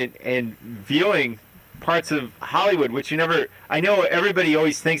around and viewing parts of Hollywood, which I know everybody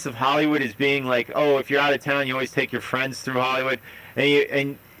always thinks of Hollywood as being like, oh, if you're out of town, you always take your friends through Hollywood,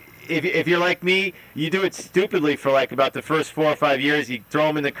 and if you're like me, you do it stupidly for like about the first 4 or 5 years. You throw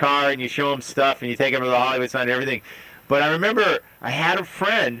them in the car and you show them stuff and you take them to the Hollywood sign and everything. But I remember I had a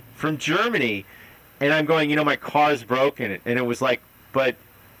friend from Germany, and I'm going, my car's broken, and it was like, but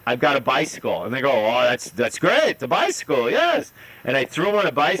I've got a bicycle. And they go, oh, that's great, the bicycle, yes. And I threw him on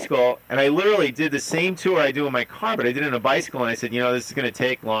a bicycle, and I literally did the same tour I do in my car, but I did it on a bicycle, and I said, this is going to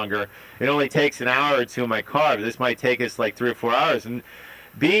take longer. It only takes an hour or two in my car, but this might take us like 3 or 4 hours. And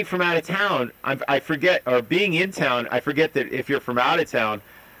being from out of town, I forget, or being in town, I forget that if you're from out of town,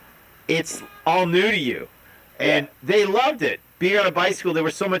 it's all new to you. And they loved it. Being on a bicycle, they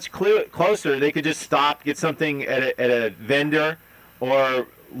were so much closer. They could just stop, get something at a vendor, or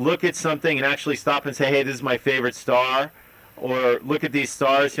look at something and actually stop and say, hey, this is my favorite star, or look at these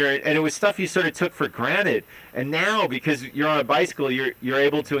stars here. And it was stuff you sort of took for granted. And now, because you're on a bicycle, you're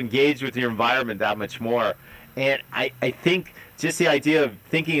able to engage with your environment that much more. And I think just the idea of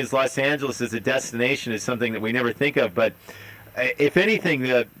thinking as Los Angeles as a destination is something that we never think of. But if anything,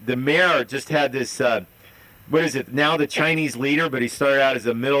 the mayor just had this, what is it, now the Chinese leader, but he started out as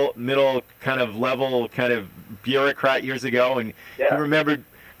a middle kind of level kind of bureaucrat years ago. And he remembered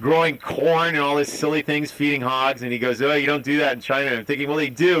growing corn and all these silly things, feeding hogs. And he goes, oh, you don't do that in China. And I'm thinking, well, they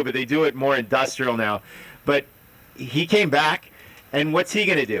do, but they do it more industrial now. But he came back, and what's he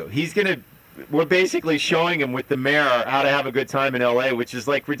going to do? We're basically showing him with the mayor how to have a good time in L.A., which is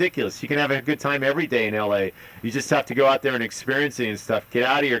like ridiculous. You can have a good time every day in L.A. You just have to go out there and experience it and stuff. Get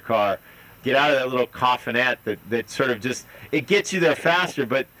out of your car. get out of that little coffinette that sort of just, it gets you there faster,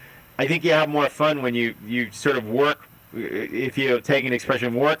 but I think you have more fun when you sort of work, if you take an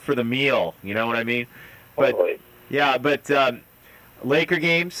expression, work for the meal, you know what I mean? But Totally. yeah, but Laker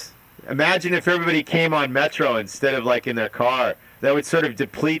games, imagine if everybody came on Metro instead of like in their car. That would sort of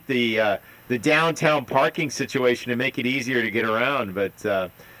deplete the downtown parking situation and make it easier to get around. But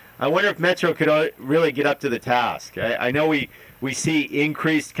I wonder if Metro could really get up to the task. I know we see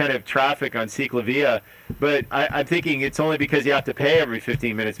increased kind of traffic on Ciclavia, but I'm thinking it's only because you have to pay every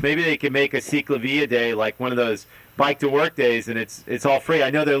 15 minutes. Maybe they can make a Ciclavia day like one of those bike to work days, and it's all free.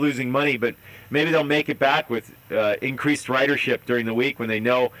 I know they're losing money, but maybe they'll make it back with increased ridership during the week when they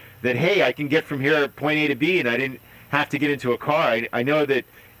know that, hey, I can get from here point A to B and I didn't have to get into a car. I know that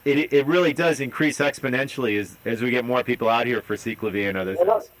it really does increase exponentially as we get more people out here for Ciclavia and other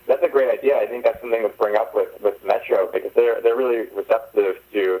things. That's a great idea. I think that's something to bring up with Metro, because they're really receptive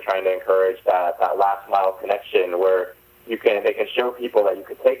to trying to encourage that last mile connection where they can show people that you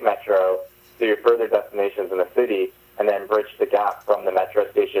could take Metro to your further destinations in the city and then bridge the gap from the Metro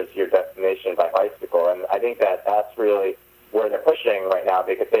station to your destination by bicycle. And I think that's really where they're pushing right now,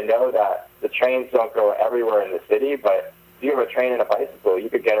 because they know that the trains don't go everywhere in the city, but if you have a train and a bicycle, you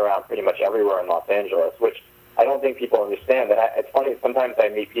could get around pretty much everywhere in Los Angeles, which I don't think people understand. That it's funny, sometimes I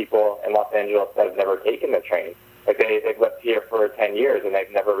meet people in Los Angeles that have never taken the train. Like they've lived here for 10 years and they've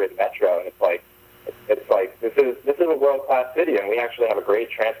never ridden Metro, and it's like this is a world-class city, and we actually have a great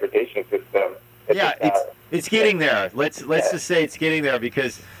transportation system. It's getting there. Let's just say it's getting there,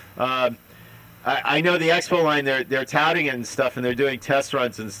 because I know the Expo line, they're touting it and stuff, and they're doing test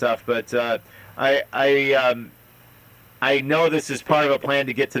runs and stuff, but I know this is part of a plan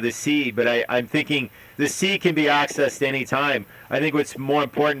to get to the C, but I'm thinking the C can be accessed anytime. I think what's more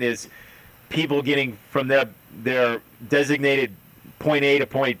important is people getting from their designated point A to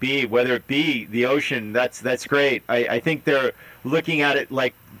point B, whether it be the ocean. That's great. I think they're looking at it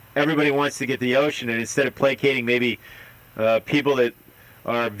like everybody wants to get the ocean, and instead of placating maybe people that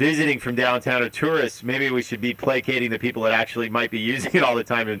are visiting from downtown or tourists, maybe we should be placating the people that actually might be using it all the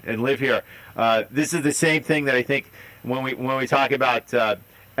time and live here. This is the same thing that I think when we talk about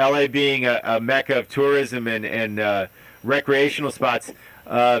LA being a mecca of tourism and recreational spots.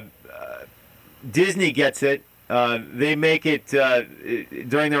 Disney gets it. They make it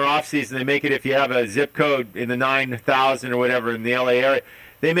during their off season. They make it if you have a zip code in the 9,000 or whatever in the LA area.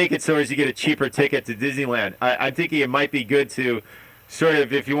 They make it so as you get a cheaper ticket to Disneyland. I'm thinking it might be good to sort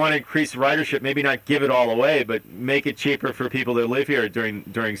of, if you want to increase ridership, maybe not give it all away, but make it cheaper for people that live here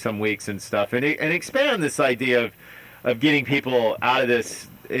during some weeks and stuff, and expand this idea of getting people out of this.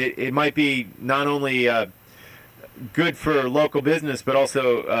 It might be not only good for local business, but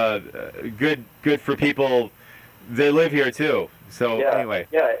also good for people that live here too. So anyway.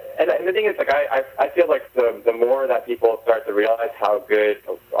 Yeah, and the thing is, like, I feel like the more that people start to realize how good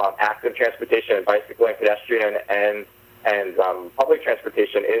active transportation and bicycling, pedestrian, and public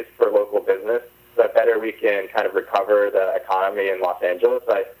transportation is for local business, the better we can kind of recover the economy in Los Angeles.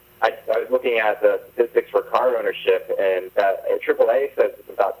 I was looking at the statistics for car ownership, and that AAA says it's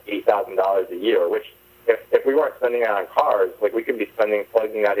about $8,000 a year, which if we weren't spending that on cars, like, we could be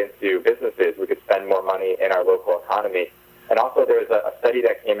plugging that into businesses. We could spend more money in our local economy. And also there was a study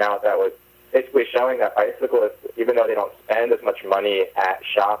that came out that was basically showing that bicyclists, even though they don't spend as much money at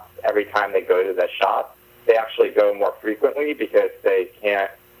shops every time they go to the shop, they actually go more frequently because they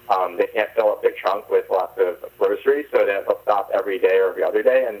can't fill up their trunk with lots of groceries, so they'll stop every day or every other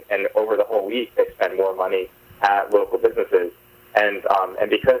day, and over the whole week they spend more money at local businesses. And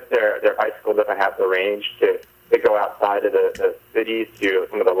because their bicycle doesn't have the range to go outside of the cities to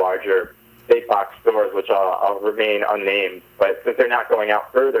some of the larger big box stores, which I'll remain unnamed, but since they're not going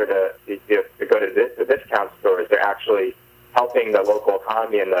out further to go to the discount stores, they're actually helping the local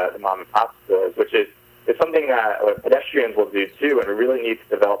economy and the mom and pop stores, which is something that pedestrians will do too, and we really need to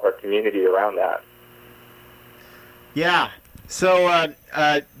develop our community around that. Yeah. So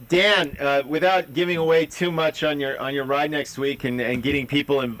Dan, without giving away too much on your ride next week and getting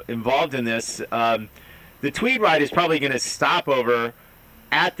people involved in this, the Tweed ride is probably going to stop over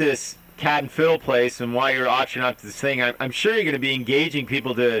at this Cat and Fiddle place, and while you're auctioning off this thing, I'm sure you're going to be engaging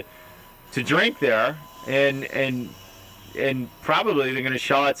people to drink there, and probably they're going to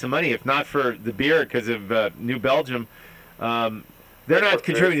shell out some money, if not for the beer because of New Belgium. They're not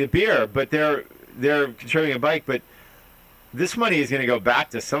contributing the beer, but they're contributing a bike. But this money is going to go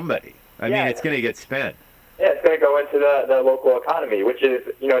back to somebody. I mean, it's going to get spent. Yeah, it's going to go into the local economy, which is,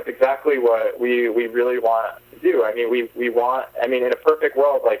 it's exactly what we really want to do. I mean, we want, in a perfect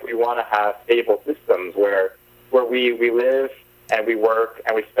world, like, we want to have stable systems where we live and we work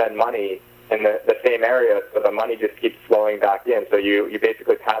and we spend money in the same area, so the money just keeps flowing back in. So you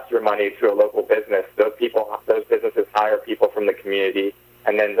basically pass your money to a local business. Those businesses hire people from the community,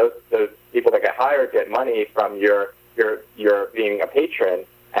 and then those people that get hired get money from your being a patron,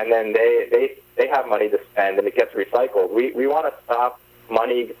 and then they have money to spend, and it gets recycled. We want to stop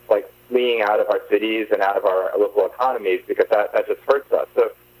money like fleeing out of our cities and out of our local economies, because that just hurts us.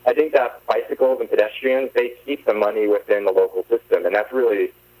 So I think that bicycles and pedestrians, they keep the money within the local system, and that's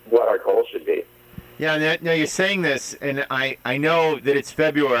really what our goal should be. Yeah, now you're saying this, and I know that it's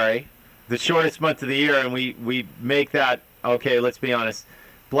February, the shortest month of the year, and we make that, okay, let's be honest,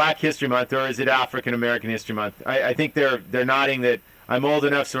 Black History Month, or is it African American History Month? I think they're nodding that I'm old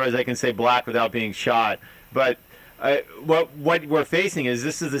enough so as I can say black without being shot. But what we're facing is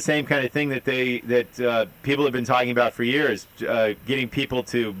this is the same kind of thing that people have been talking about for years, getting people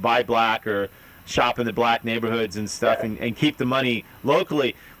to buy black or shop in the black neighborhoods and stuff, and keep the money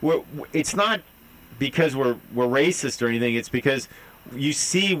locally. It's not because we're racist or anything. It's because you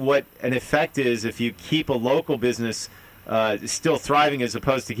see what an effect is if you keep a local business still thriving, as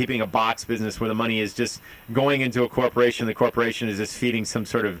opposed to keeping a box business where the money is just going into a corporation. The corporation is just feeding some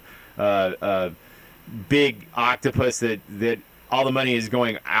sort of big octopus that all the money is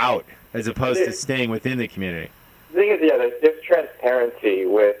going out, as opposed to staying within the community. The thing is, there's transparency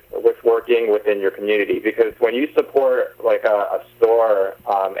with working within your community, because when you support like a store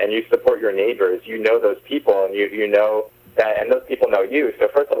and you support your neighbors, you know those people, and you know that, and those people know you. So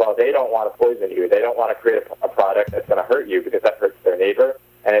first of all, they don't want to poison you. They don't want to create a product that's going to hurt you, because that hurts their neighbor,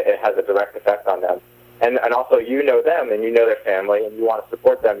 and it has a direct effect on them. And also, you know them, and you know their family, and you want to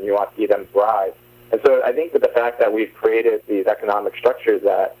support them, and you want to see them thrive. And so I think that the fact that we've created these economic structures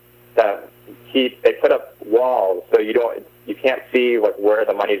that they put up walls so you can't see like where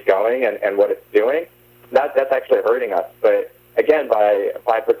the money's going and what it's doing, that's actually hurting us. But again, by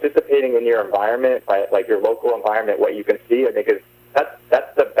participating in your environment, by like your local environment, what you can see, I think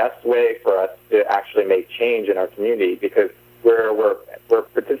that's the best way for us to actually make change in our community, because we're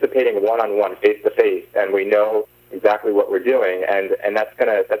participating one-on-one, face-to-face, and we know exactly what we're doing, and that's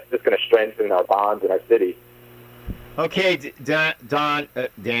just gonna strengthen our bonds in our city. Okay, Don.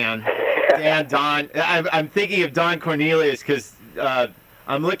 I'm thinking of Don Cornelius, because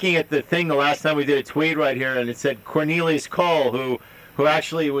I'm looking at the thing the last time we did a tweet right here, and it said Cornelius Cole, who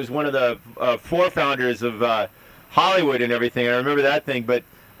actually was one of the forefounders of Hollywood and everything. I remember that thing. But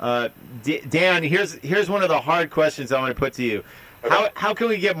Dan, here's one of the hard questions I want to put to you. How can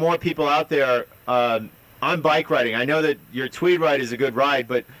we get more people out there on bike riding? I know that your Tweed ride is a good ride,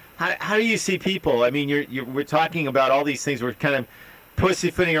 but how do you see people? I mean, we're talking about all these things. We're kind of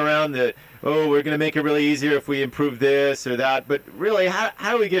pussyfooting around we're going to make it really easier if we improve this or that. But really,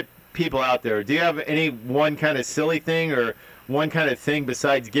 how do we get people out there? Do you have any one kind of silly thing or one kind of thing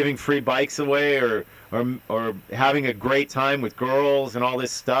besides giving free bikes away or having a great time with girls and all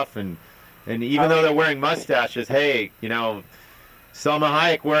this stuff? And even though they're wearing mustaches, hey, Selma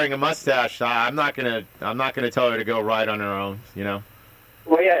Hayek wearing a mustache, I'm not gonna tell her to go ride on her own,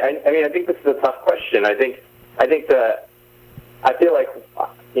 Well, yeah, I think this is a tough question. I feel like,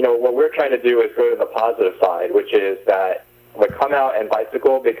 what we're trying to do is go to the positive side, which is that come out and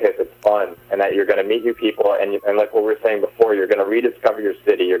bicycle because it's fun, and that you're going to meet new people, and like what we were saying before, you're going to rediscover your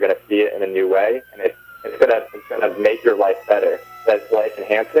city. You're going to see it in a new way, and it's going to make your life better. That's life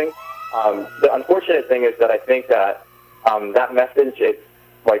enhancing. The unfortunate thing is that I think that that message, it's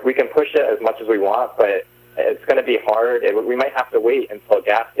like we can push it as much as we want, but it's going to be hard. We might have to wait until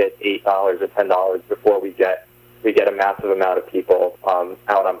gas hits $8 or $10 before we get a massive amount of people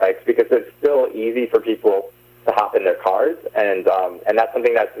out on bikes, because it's still easy for people to hop in their cars, and that's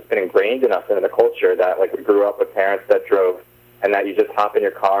something that's just been ingrained in us and in the culture, that like we grew up with parents that drove, and that you just hop in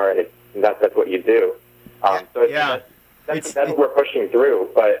your car and that's what you do. That's what we're pushing through.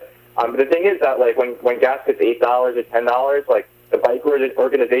 But the thing is that like when gas hits $8 or $10, like the bike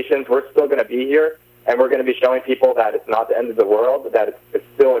organizations, we're still going to be here, and we're going to be showing people that it's not the end of the world, that it's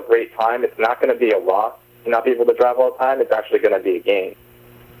still a great time. It's not going to be a loss to not be able to drive all the time. It's actually going to be a gain.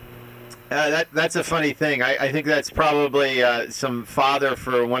 That's a funny thing. I think that's probably some fodder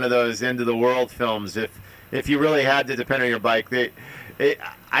for one of those end of the world films. If you really had to depend on your bike,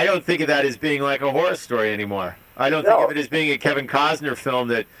 I don't think of that as being like a horror story anymore. I don't think of it as being a Kevin Costner film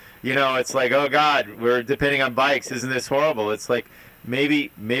that, it's like, oh God, we're depending on bikes. Isn't this horrible? It's like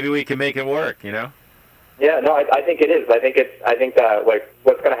maybe we can make it work. Yeah, no, I think it is. I think that like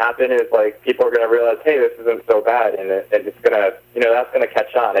what's going to happen is like people are going to realize, hey, this isn't so bad, and it's going to, that's going to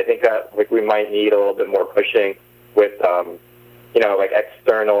catch on. I think that like we might need a little bit more pushing with, like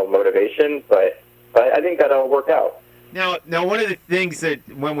external motivation, but I think that'll work out. Now, one of the things that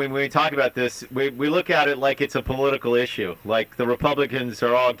when we talk about this, we look at it like it's a political issue. Like the Republicans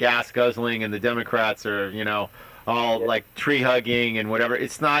are all gas guzzling and the Democrats are, all like tree hugging and whatever.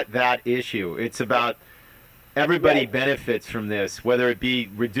 It's not that issue. It's about everybody benefits from this, whether it be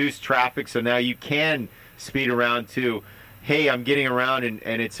reduced traffic, so now you can speed around to, hey, I'm getting around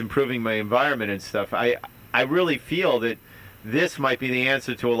and it's improving my environment and stuff. I really feel that this might be the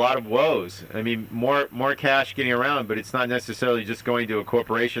answer to a lot of woes. I mean, more cash getting around, but it's not necessarily just going to a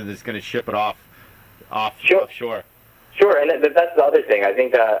corporation that's going to ship it offshore. Sure, and that's the other thing. I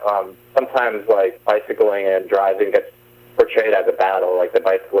think that sometimes like bicycling and driving gets portrayed as a battle, like the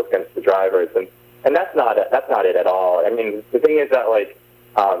bicyclists against the drivers, and that's not it at all. I mean, the thing is that like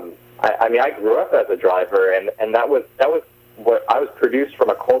I grew up as a driver, and that was what I was produced from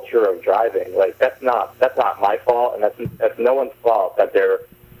a culture of driving. Like that's not my fault, and that's no one's fault that there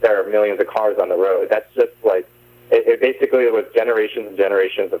are millions of cars on the road. That's just like it basically was generations and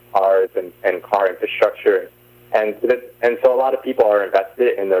generations of cars and car infrastructure, and so a lot of people are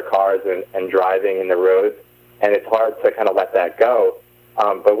invested in their cars and driving in the roads, and it's hard to kind of let that go.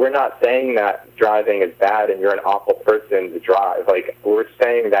 But we're not saying that driving is bad and you're an awful person to drive. Like we're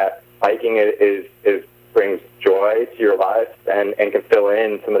saying that biking is brings joy to your life and can fill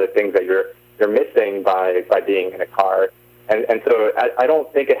in some of the things that you're missing by being in a car. And so I don't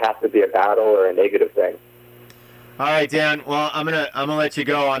think it has to be a battle or a negative thing. All right, Dan. Well, I'm gonna let you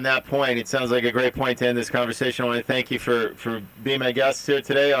go on that point. It sounds like a great point to end this conversation. I want to thank you for being my guest here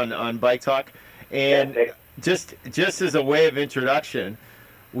today on Bike Talk. And just as a way of introduction,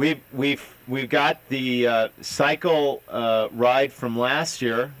 we've got the cycle ride from last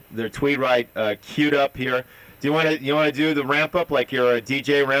year, their Tweed ride queued up here. Do you want to do the ramp up like you're a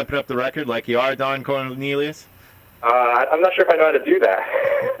DJ ramping up the record like you are, Don Cornelius? I'm not sure if I know how to do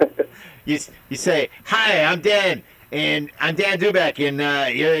that. You say, "Hi, I'm Dan, and I'm Dan Dubek, and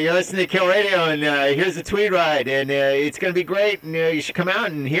you're listening to Kill Radio, and here's the Tweed ride, and it's going to be great, and you should come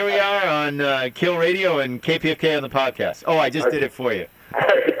out, and here we are on Kill Radio and KPFK on the podcast." Oh, I just did it for you.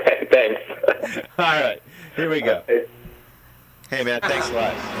 Thanks. All right, here we go. Hey, man, thanks a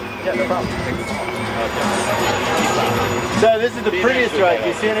lot. Yeah, no problem. Okay. So this is the prettiest ride. Do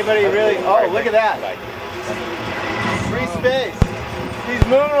you see anybody really? Oh, look at that. Free space. He's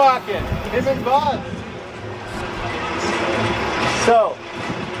moonwalking. Him and Buzz. So,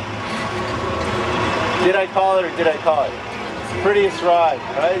 did I call it or did I call it? Prettiest ride,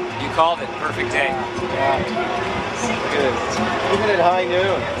 right? You called it. Perfect day. Yeah. Look at this. Even at high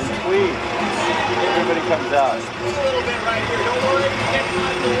noon in Tweed, everybody comes out. Just a little bit right here. Don't worry, you get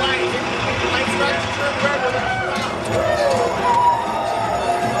out of the light. The light starts to turn red when it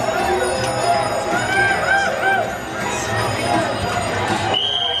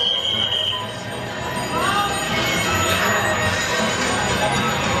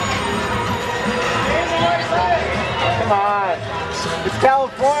Come on. It's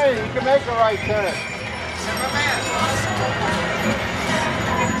California. You can make a right turn.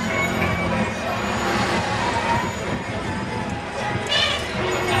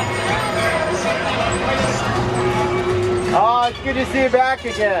 Oh, it's good to see you back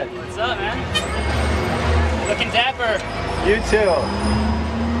again. What's up, man? Looking dapper. You too.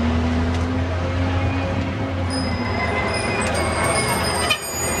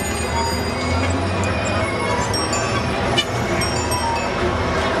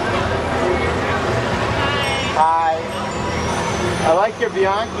 Hi. I like your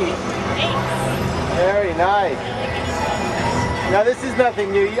Bianchi. Thanks. Very nice. Now this is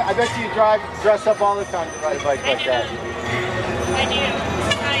nothing new. I bet you dress up all the time to ride a bike like that. I do.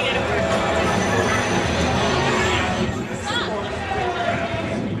 How you gonna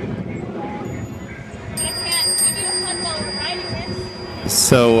work?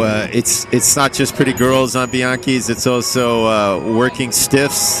 So it's not just pretty girls on Bianchis. It's also working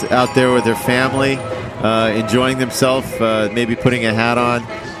stiffs out there with their family, enjoying themselves, maybe putting a hat on,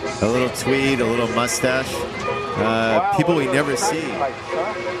 a little tweed, a little mustache. People we never see.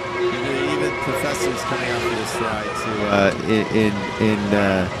 Even professors coming out for this ride to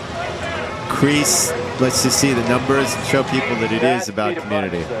increase, let's just see the numbers and show people that it is about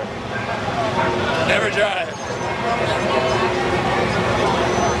community. Never drive.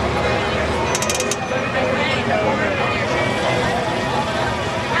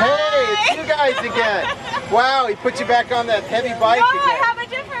 Hey, it's you guys again. Wow, he put you back on that heavy bike No, again. I have a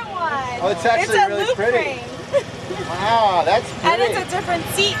different one. Oh, it's actually a really loop pretty. frame. Wow, that's pretty. And it's a different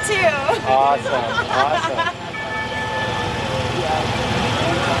seat too. Awesome, awesome.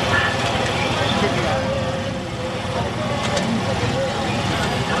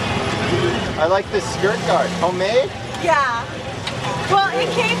 I like this skirt guard. Homemade? Yeah. Well, it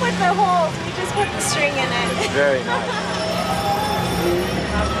came with the holes. We just put the string in it. Very nice.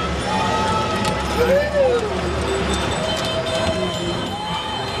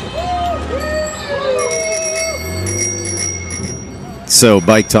 So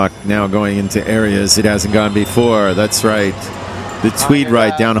Bike Talk now going into areas it hasn't gone before. That's right. The Tweed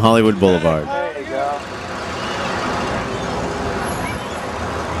ride down Hollywood Boulevard. There you go.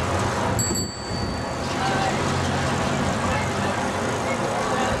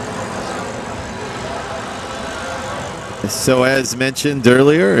 So as mentioned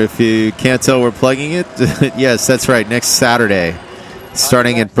earlier, if you can't tell we're plugging it, yes, that's right. Next Saturday,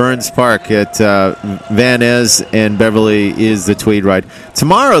 starting at Burns Park at Van Ness and Beverly is the Tweed ride.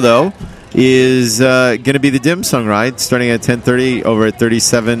 Tomorrow, though, is going to be the Dim Sum ride, starting at 10:30 over at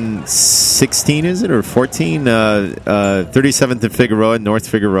 3716, is it, or 14? 37th and Figueroa, North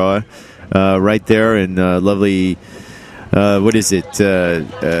Figueroa, right there in lovely... what is it?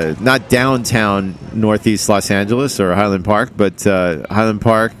 Not downtown Northeast Los Angeles or Highland Park, but Highland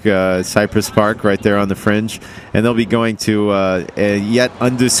Park, Cypress Park, right there on the fringe. And they'll be going to a yet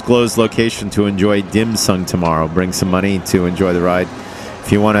undisclosed location to enjoy dim sum tomorrow. Bring some money to enjoy the ride.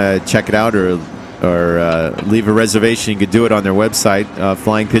 If you want to check it out or leave a reservation, you can do it on their website,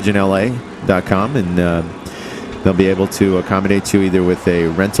 flyingpigeonla.com, and they'll be able to accommodate you either with a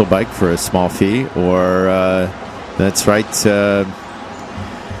rental bike for a small fee or... that's right.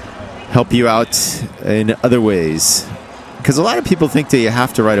 Help you out in other ways. Because a lot of people think that you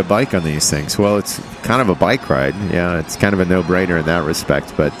have to ride a bike on these things. Well, it's kind of a bike ride. Yeah, it's kind of a no-brainer in that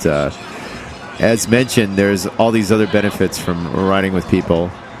respect. But as mentioned, there's all these other benefits from riding with people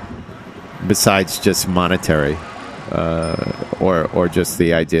besides just monetary or just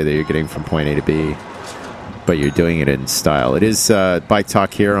the idea that you're getting from point A to B. But you're doing it in style. It is Bike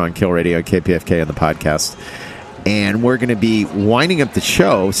Talk here on Kill Radio, KPFK on the podcast. And we're going to be winding up the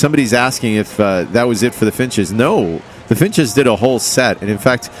show. Somebody's asking if that was it for the Finches. No, the Finches did a whole set. And in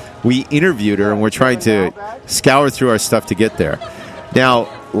fact, we interviewed her, and we're trying to scour through our stuff to get there. Now,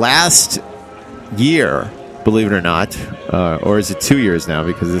 last year, believe it or not, or is it 2 years now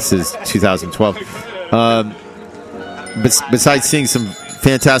because this is 2012, besides seeing some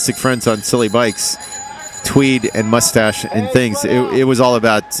fantastic friends on Silly Bikes, Tweed and Mustache and things, it was all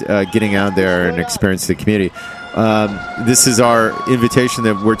about getting out there and experiencing the community. This is our invitation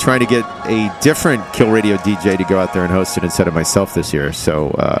that we're trying to get a different Kill Radio DJ to go out there and host it instead of myself this year.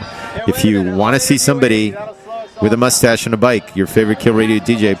 So if you want to see somebody with a mustache and a bike, your favorite Kill Radio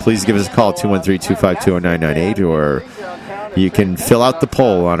DJ, please give us a call, 213-252-0998, or you can fill out the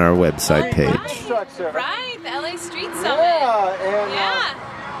poll on our website page. Right, the LA Street Summit. Yeah, and Yeah.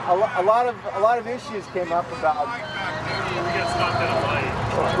 a lot of issues came up about.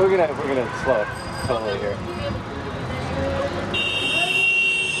 We're gonna slow it totally here.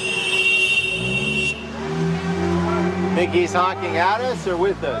 Think he's honking at us or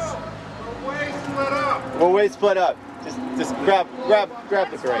with us? We're way split up. Just grab the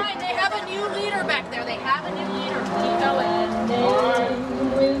brake. Right, they have a new leader back there. They have a new leader. Keep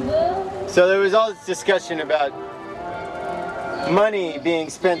going. So there was all this discussion about money being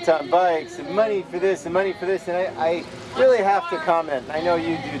spent on bikes and money for this and money for this, and I really have to comment. I know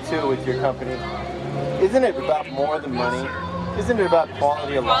you do too with your company. Isn't it about more than money? Isn't it about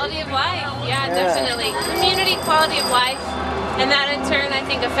quality of life? Quality of life, yeah, definitely. Community quality of life, and that in turn I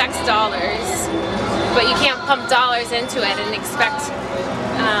think affects dollars. But you can't pump dollars into it and expect,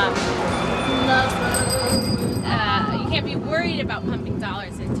 you can't be worried about pumping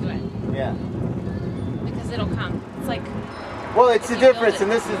dollars into it. Yeah. Because it'll come. It's like... Well, it's the difference, and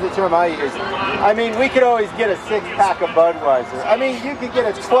this is the term I use. I mean, we could always get a 6-pack of Budweiser. I mean, you could get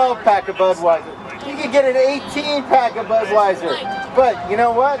a 12-pack of Budweiser. You could get an 18-pack of Budweiser. But you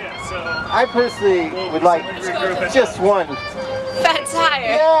know what? I personally would like just one. Fat tire.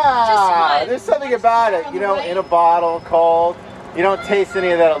 Yeah, there's something about it, you know, in a bottle, cold. You don't taste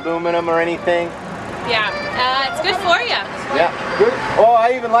any of that aluminum or anything. Yeah, it's good for you. Yeah, good. Oh,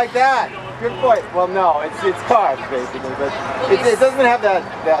 I even like that. Good point. Well, no, it's carbs basically, but it doesn't have that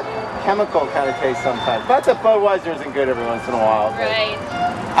chemical kind of taste sometimes. Not that Budweiser isn't good every once in a while. Right.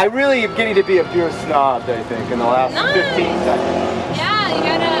 I really am getting to be a beer snob, I think, in the last 15 seconds. Yeah, you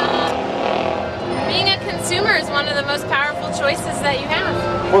gotta. Being a consumer is one of the most powerful choices that you have.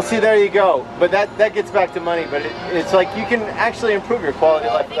 Well, see, there you go. But that gets back to money. But it's like you can actually improve your quality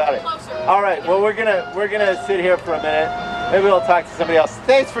of life without it. All right. Well, we're gonna sit here for a minute. Maybe we'll talk to somebody else.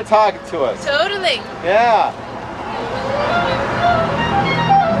 Thanks for talking to us. Totally. Yeah.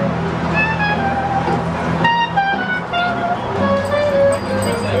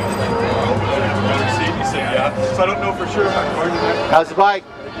 so I don't know for sure if I'm going to that. How's the bike?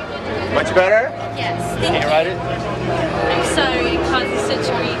 Much better? Yes. Can you ride it? I'm sorry, it causes such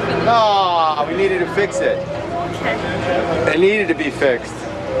grief. No, we needed to fix it. It needed to be fixed.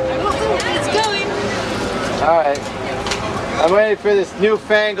 It's going. All right. I'm waiting for this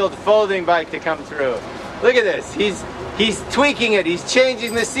newfangled folding bike to come through. Look at this. He's tweaking it. He's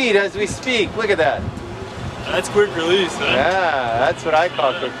changing the seat as we speak. Look at that. That's quick release, huh? Yeah, that's what I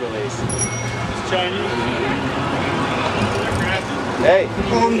call quick release. It's Chinese. Hey.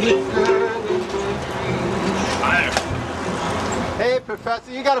 Hey,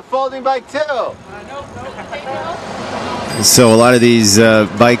 Professor, you got a folding bike too. So a lot of these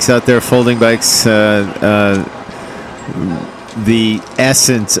bikes out there, folding bikes, the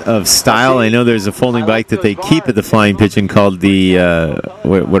essence of style. I know there's a folding bike that they keep at the Flying Pigeon called the,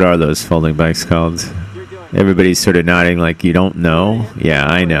 what are those folding bikes called? Everybody's sort of nodding like you don't know. Yeah,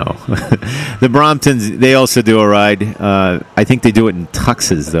 I know. The Bromptons, they also do a ride. I think they do it in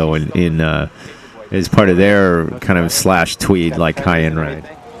tuxes, though, in as part of their kind of slash tweed, like high-end ride.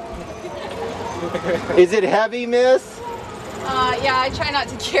 Is it heavy, miss? Yeah, I try not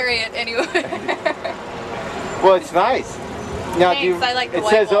to carry it anyway. Well, it's nice. Now, Thanks, I like the it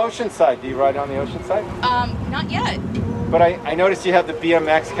white says wall. Oceanside. Do you ride on the Oceanside? Not yet. But I noticed you have the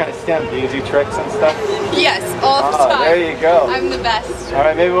BMX kind of stem. Do you do tricks and stuff? Yes, all the time. There you go. I'm the best. All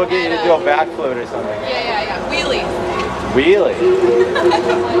right, maybe we'll get you to do a backflip or something. Yeah. Wheelie. Wheelie.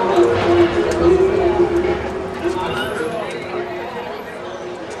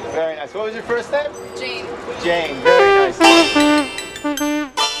 Very nice. What was your first name? Jane. Jane. Very nice.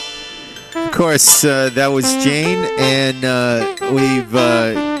 Of course, that was Jane, and we've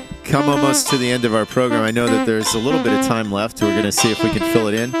come almost to the end of our program. I know that there's a little bit of time left. We're going to see if we can fill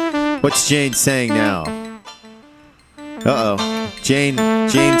it in. What's Jane saying now? Uh-oh. Jane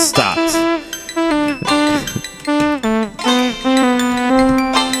stopped.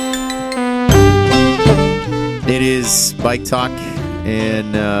 It is Bike Talk,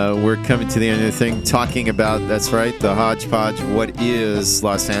 and we're coming to the end of the thing, talking about, that's right, the hodgepodge, what is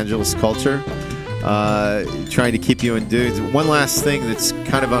Los Angeles culture. Trying to keep you in dudes. One last thing that's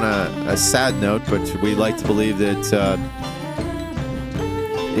kind of on a sad note, but we like to believe that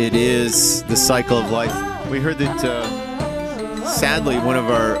it is the cycle of life. We heard that sadly one of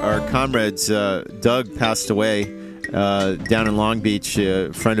our comrades, Doug, passed away down in Long Beach,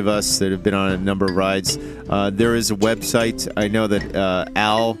 a friend of us that have been on a number of rides. There is a website. I know that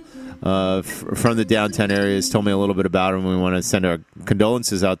Al from the downtown area has told me a little bit about him. We want to send our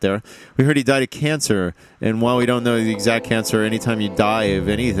condolences out there. We heard he died of cancer, and while we don't know the exact cancer, anytime you die of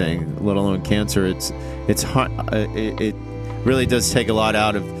anything, let alone cancer, it's hard. It really does take a lot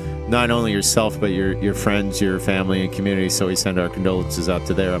out of not only yourself but your friends, your family, and community. So we send our condolences out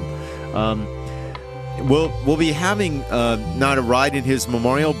to them. We'll be having not a ride in his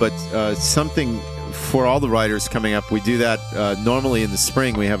memorial, but something for all the riders coming up. We do that normally in the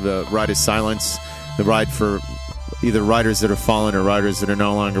spring. We have the Ride of Silence, the ride for either riders that have fallen or riders that are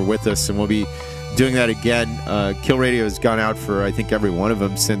no longer with us, and we'll be doing that again. Kill Radio has gone out for, I think, every one of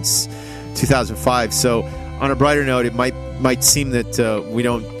them since 2005. So on a brighter note, it might seem that we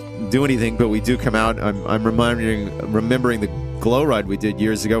don't do anything, but we do come out. I'm remembering the Glow Ride we did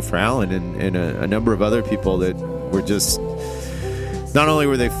years ago for Alan and a number of other people that were just, not only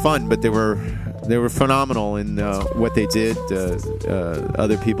were they fun, but they were phenomenal in what they did.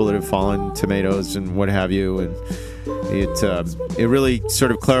 Other people that have fallen, tomatoes and what have you, and it really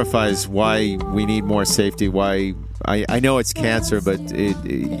sort of clarifies why we need more safety. Why I know it's cancer, but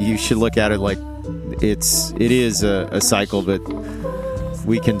you should look at it like it is a cycle, but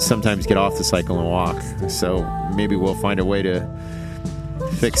we can sometimes get off the cycle and walk. So maybe we'll find a way to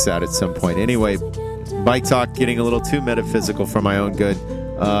fix that at some point. Anyway, Bike Talk getting a little too metaphysical for my own good.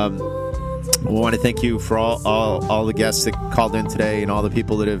 We want to thank you for all the guests that called in today and all the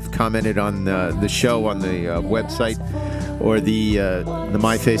people that have commented on the show on the website or the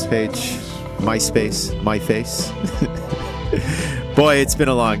MyFace page. MySpace, MyFace. Boy, it's been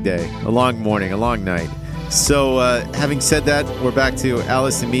a long day, a long morning, a long night. So having said that, we're back to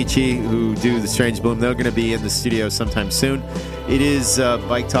Alice and Michi, who do the Strange Bloom. They're going to be in the studio sometime soon. It is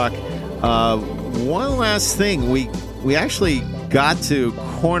Bike Talk. One last thing. We actually got to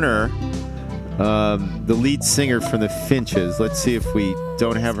corner the lead singer from the Finches. Let's see if we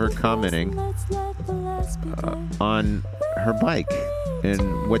don't have her commenting on her bike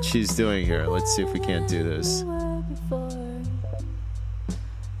and what she's doing here. Let's see if we can't do this.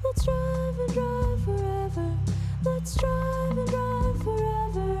 Let's drive and drive forever. Let's drive and drive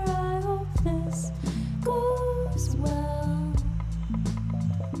forever. I hope this goes well.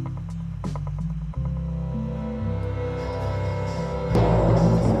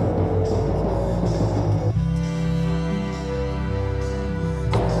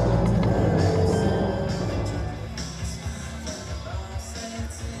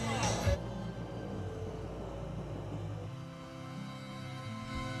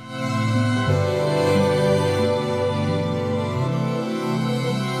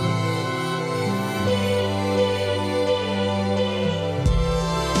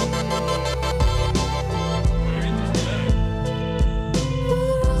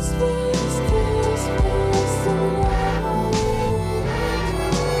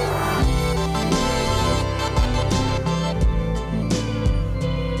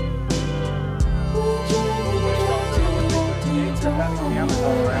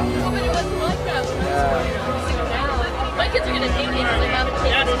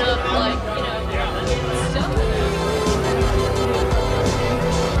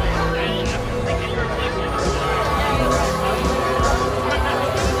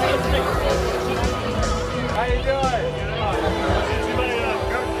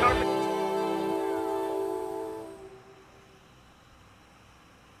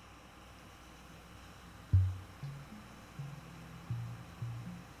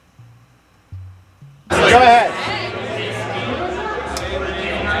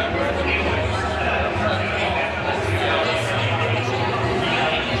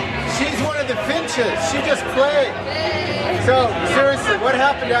 Finches. She just played. So seriously, what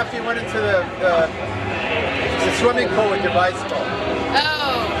happened after you went into the swimming pool with your bicycle?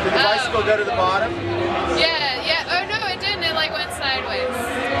 Oh. Did the bicycle go to the bottom? Yeah. Oh no, it didn't. It like went sideways.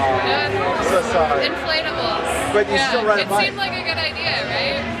 I'm so sorry. Inflatables. But you still ride a bike. It seemed like a good idea,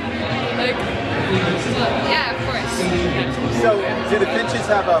 right? Like, yeah, of course. So, do the Finches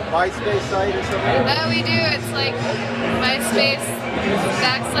have a MySpace site or something? We do. It's like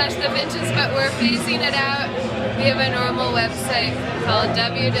MySpace/the Finches, but we're phasing it out. We have a normal website called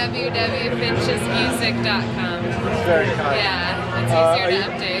www.finchesmusic.com. That's very kind. Yeah, it's easier to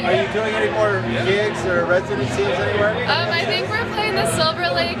update. Are you doing any more gigs or residencies anywhere? I think we're playing the Silver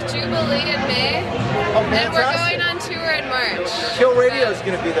Lake Jubilee in May, and we're going on tour in March. Kill Radio is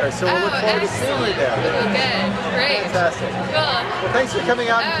going to be there, so we'll look forward to seeing you there. Oh, good. Great. Fantastic. Cool. Well, thanks for coming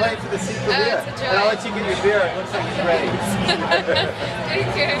out and playing for the Cicla Via. it's a joy. And I'll let you get your beer. It looks like it's ready.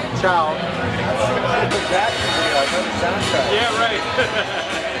 Take care. Ciao. Yeah, right.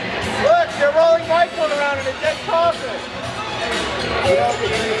 Look, they're rolling Michael around in a dead coffin. Yeah.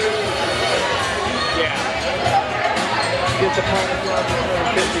 Get the final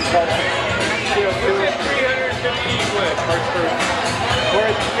 250 We're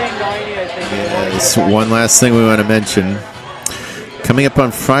at 390, I think. Yes, one last thing we want to mention. Coming up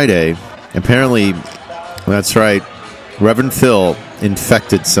on Friday, apparently, that's right, Reverend Phil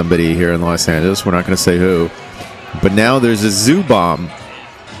infected somebody here in Los Angeles. We're not going to say who. But now there's a zoo bomb.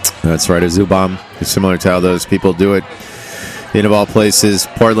 That's right, a zoo bomb. It's similar to how those people do it in, of all places,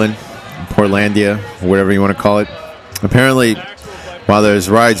 Portland, Portlandia, whatever you want to call it. Apparently, while there's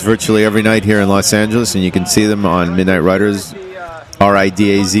rides virtually every night here in Los Angeles, and you can see them on Midnight Riders,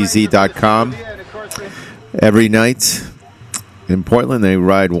 RIDAZZ.com. Every night in Portland, they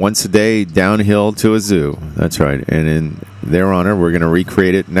ride once a day downhill to a zoo. That's right. And in their honor, we're going to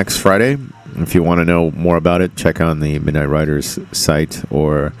recreate it next Friday. If you want to know more about it, check on the Midnight Riders site,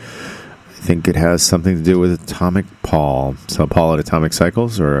 or I think it has something to do with Atomic Paul. So Paul at Atomic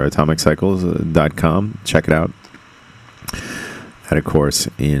Cycles or atomiccycles.com. Check it out. And of course,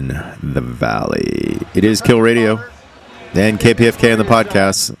 in the Valley. It is Kill Radio and KPFK on the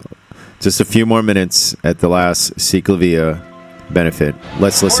podcast. Just a few more minutes at the last Cicla Via benefit.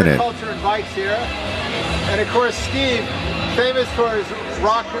 Let's listen in. Culture and bikes here. And of course, Steve, famous for his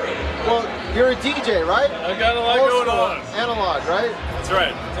rock. Well, you're a DJ, right? I got a lot going on. Analog, right? That's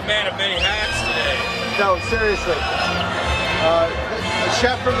right. It's a man of many hats today. No, seriously. A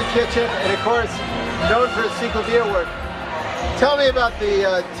chef from the kitchen, and of course, known for his Cicla Via work. Tell me about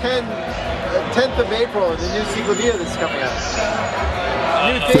the 10th of April, the new Cicla Via that's coming out.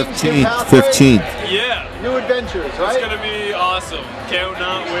 New things, new pathways, 15th. Yeah. New adventures, right? It's going to be awesome. Can't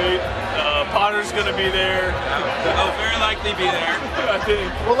not wait. Potter's going to be there. I'll very likely be there. I think.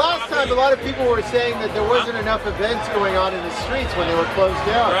 Well, last time a lot of people were saying that there wasn't enough events going on in the streets when they were closed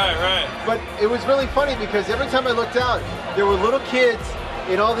down. Right. But it was really funny because every time I looked out, there were little kids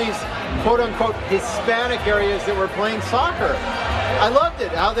in all these quote-unquote Hispanic areas that were playing soccer. I loved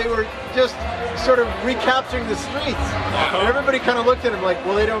it, how they were just sort of recapturing the streets. And everybody kind of looked at them like,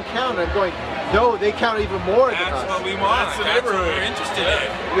 well, they don't count. And I'm going, no, they count even more than us. That's what we want. That's what we're interested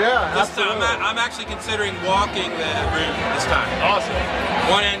in. Yeah, This time, I'm actually considering walking the route this time. Awesome.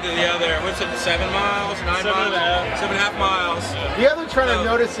 One end to the other. What's it, 7 miles, 9 miles? 7.5 miles. The other trend I've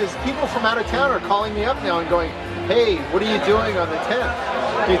noticed is people from out of town are calling me up now and going, hey, what are you doing on the 10th?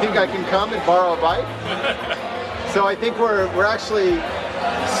 Do you think I can come and borrow a bike? So I think we're actually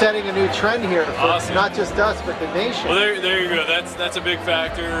setting a new trend here for not just us, but the nation. Well, there you go. That's a big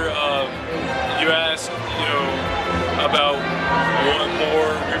factor. You asked, about what more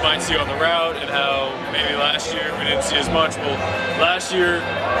we might see on the route and how maybe last year we didn't see as much. Well, last year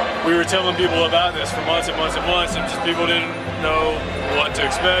we were telling people about this for months and months and months, and just people didn't know what to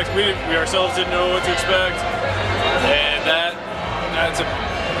expect. We ourselves didn't know what to expect, and that's a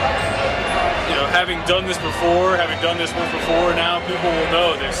having done this once before, now people will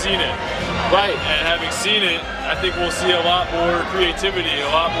know, they've seen it. Right. And having seen it, I think we'll see a lot more creativity,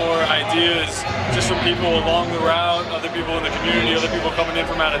 a lot more ideas just from people along the route, other people in the community, other people coming in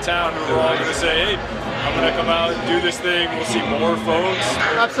from out of town who are all going to say, hey, I'm going to come out and do this thing. We'll see more folks.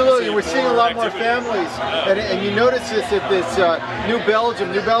 Absolutely. We're seeing a lot more families. And you notice this at this New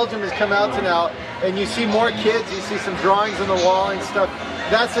Belgium. New Belgium has come out to now, and you see more kids. You see some drawings on the wall and stuff.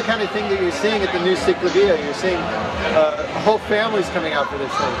 that's the kind of thing that you're seeing at the new Ciclavia. You're seeing whole families coming out for this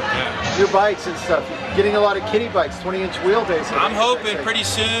thing. Yeah. New bikes and stuff. You're getting a lot of kiddie bikes, 20-inch wheelbase. I'm hoping pretty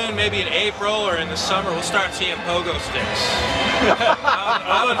soon, maybe in April or in the summer, we'll start seeing pogo sticks.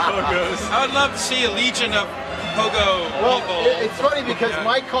 I would love to see a legion of pogo people. It's funny because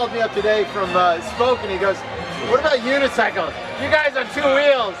Mike called me up today from Spoke and he goes, what about unicycles? You guys on 2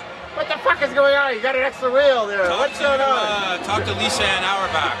 wheels. What the fuck is going on? You got an extra wheel there. What's going on? Talk to Lisa Ann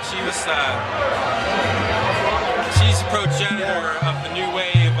Auerbach. She's a progenitor of the new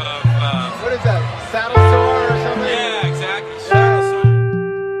wave of... what is that? Saddle sore or something? Yeah, exactly. Saddle sore.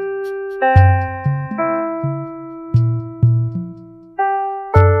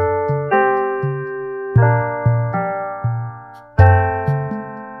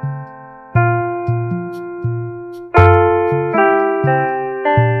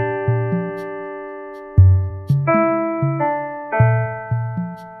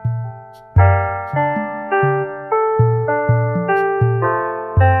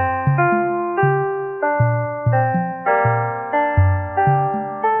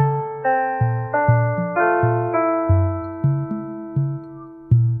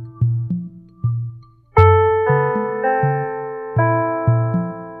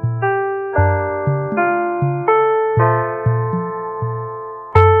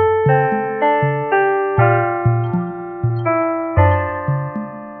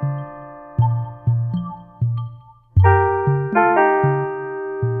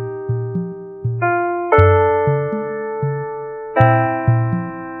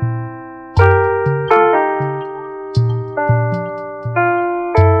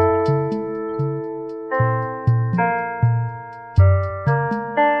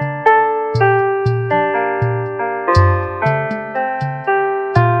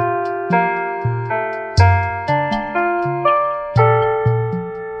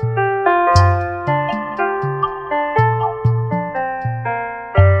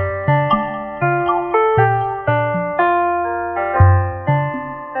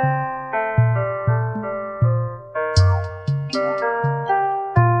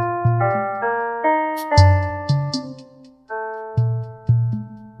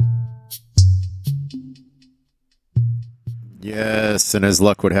 Yes, and as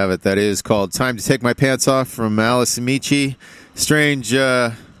luck would have it, that is called Time to Take My Pants Off from Alice Amici. Strange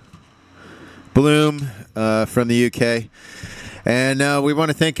Bloom from the UK. And we want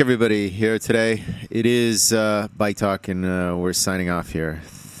to thank everybody here today. It is Bike Talk, and we're signing off here.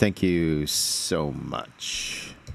 Thank you so much.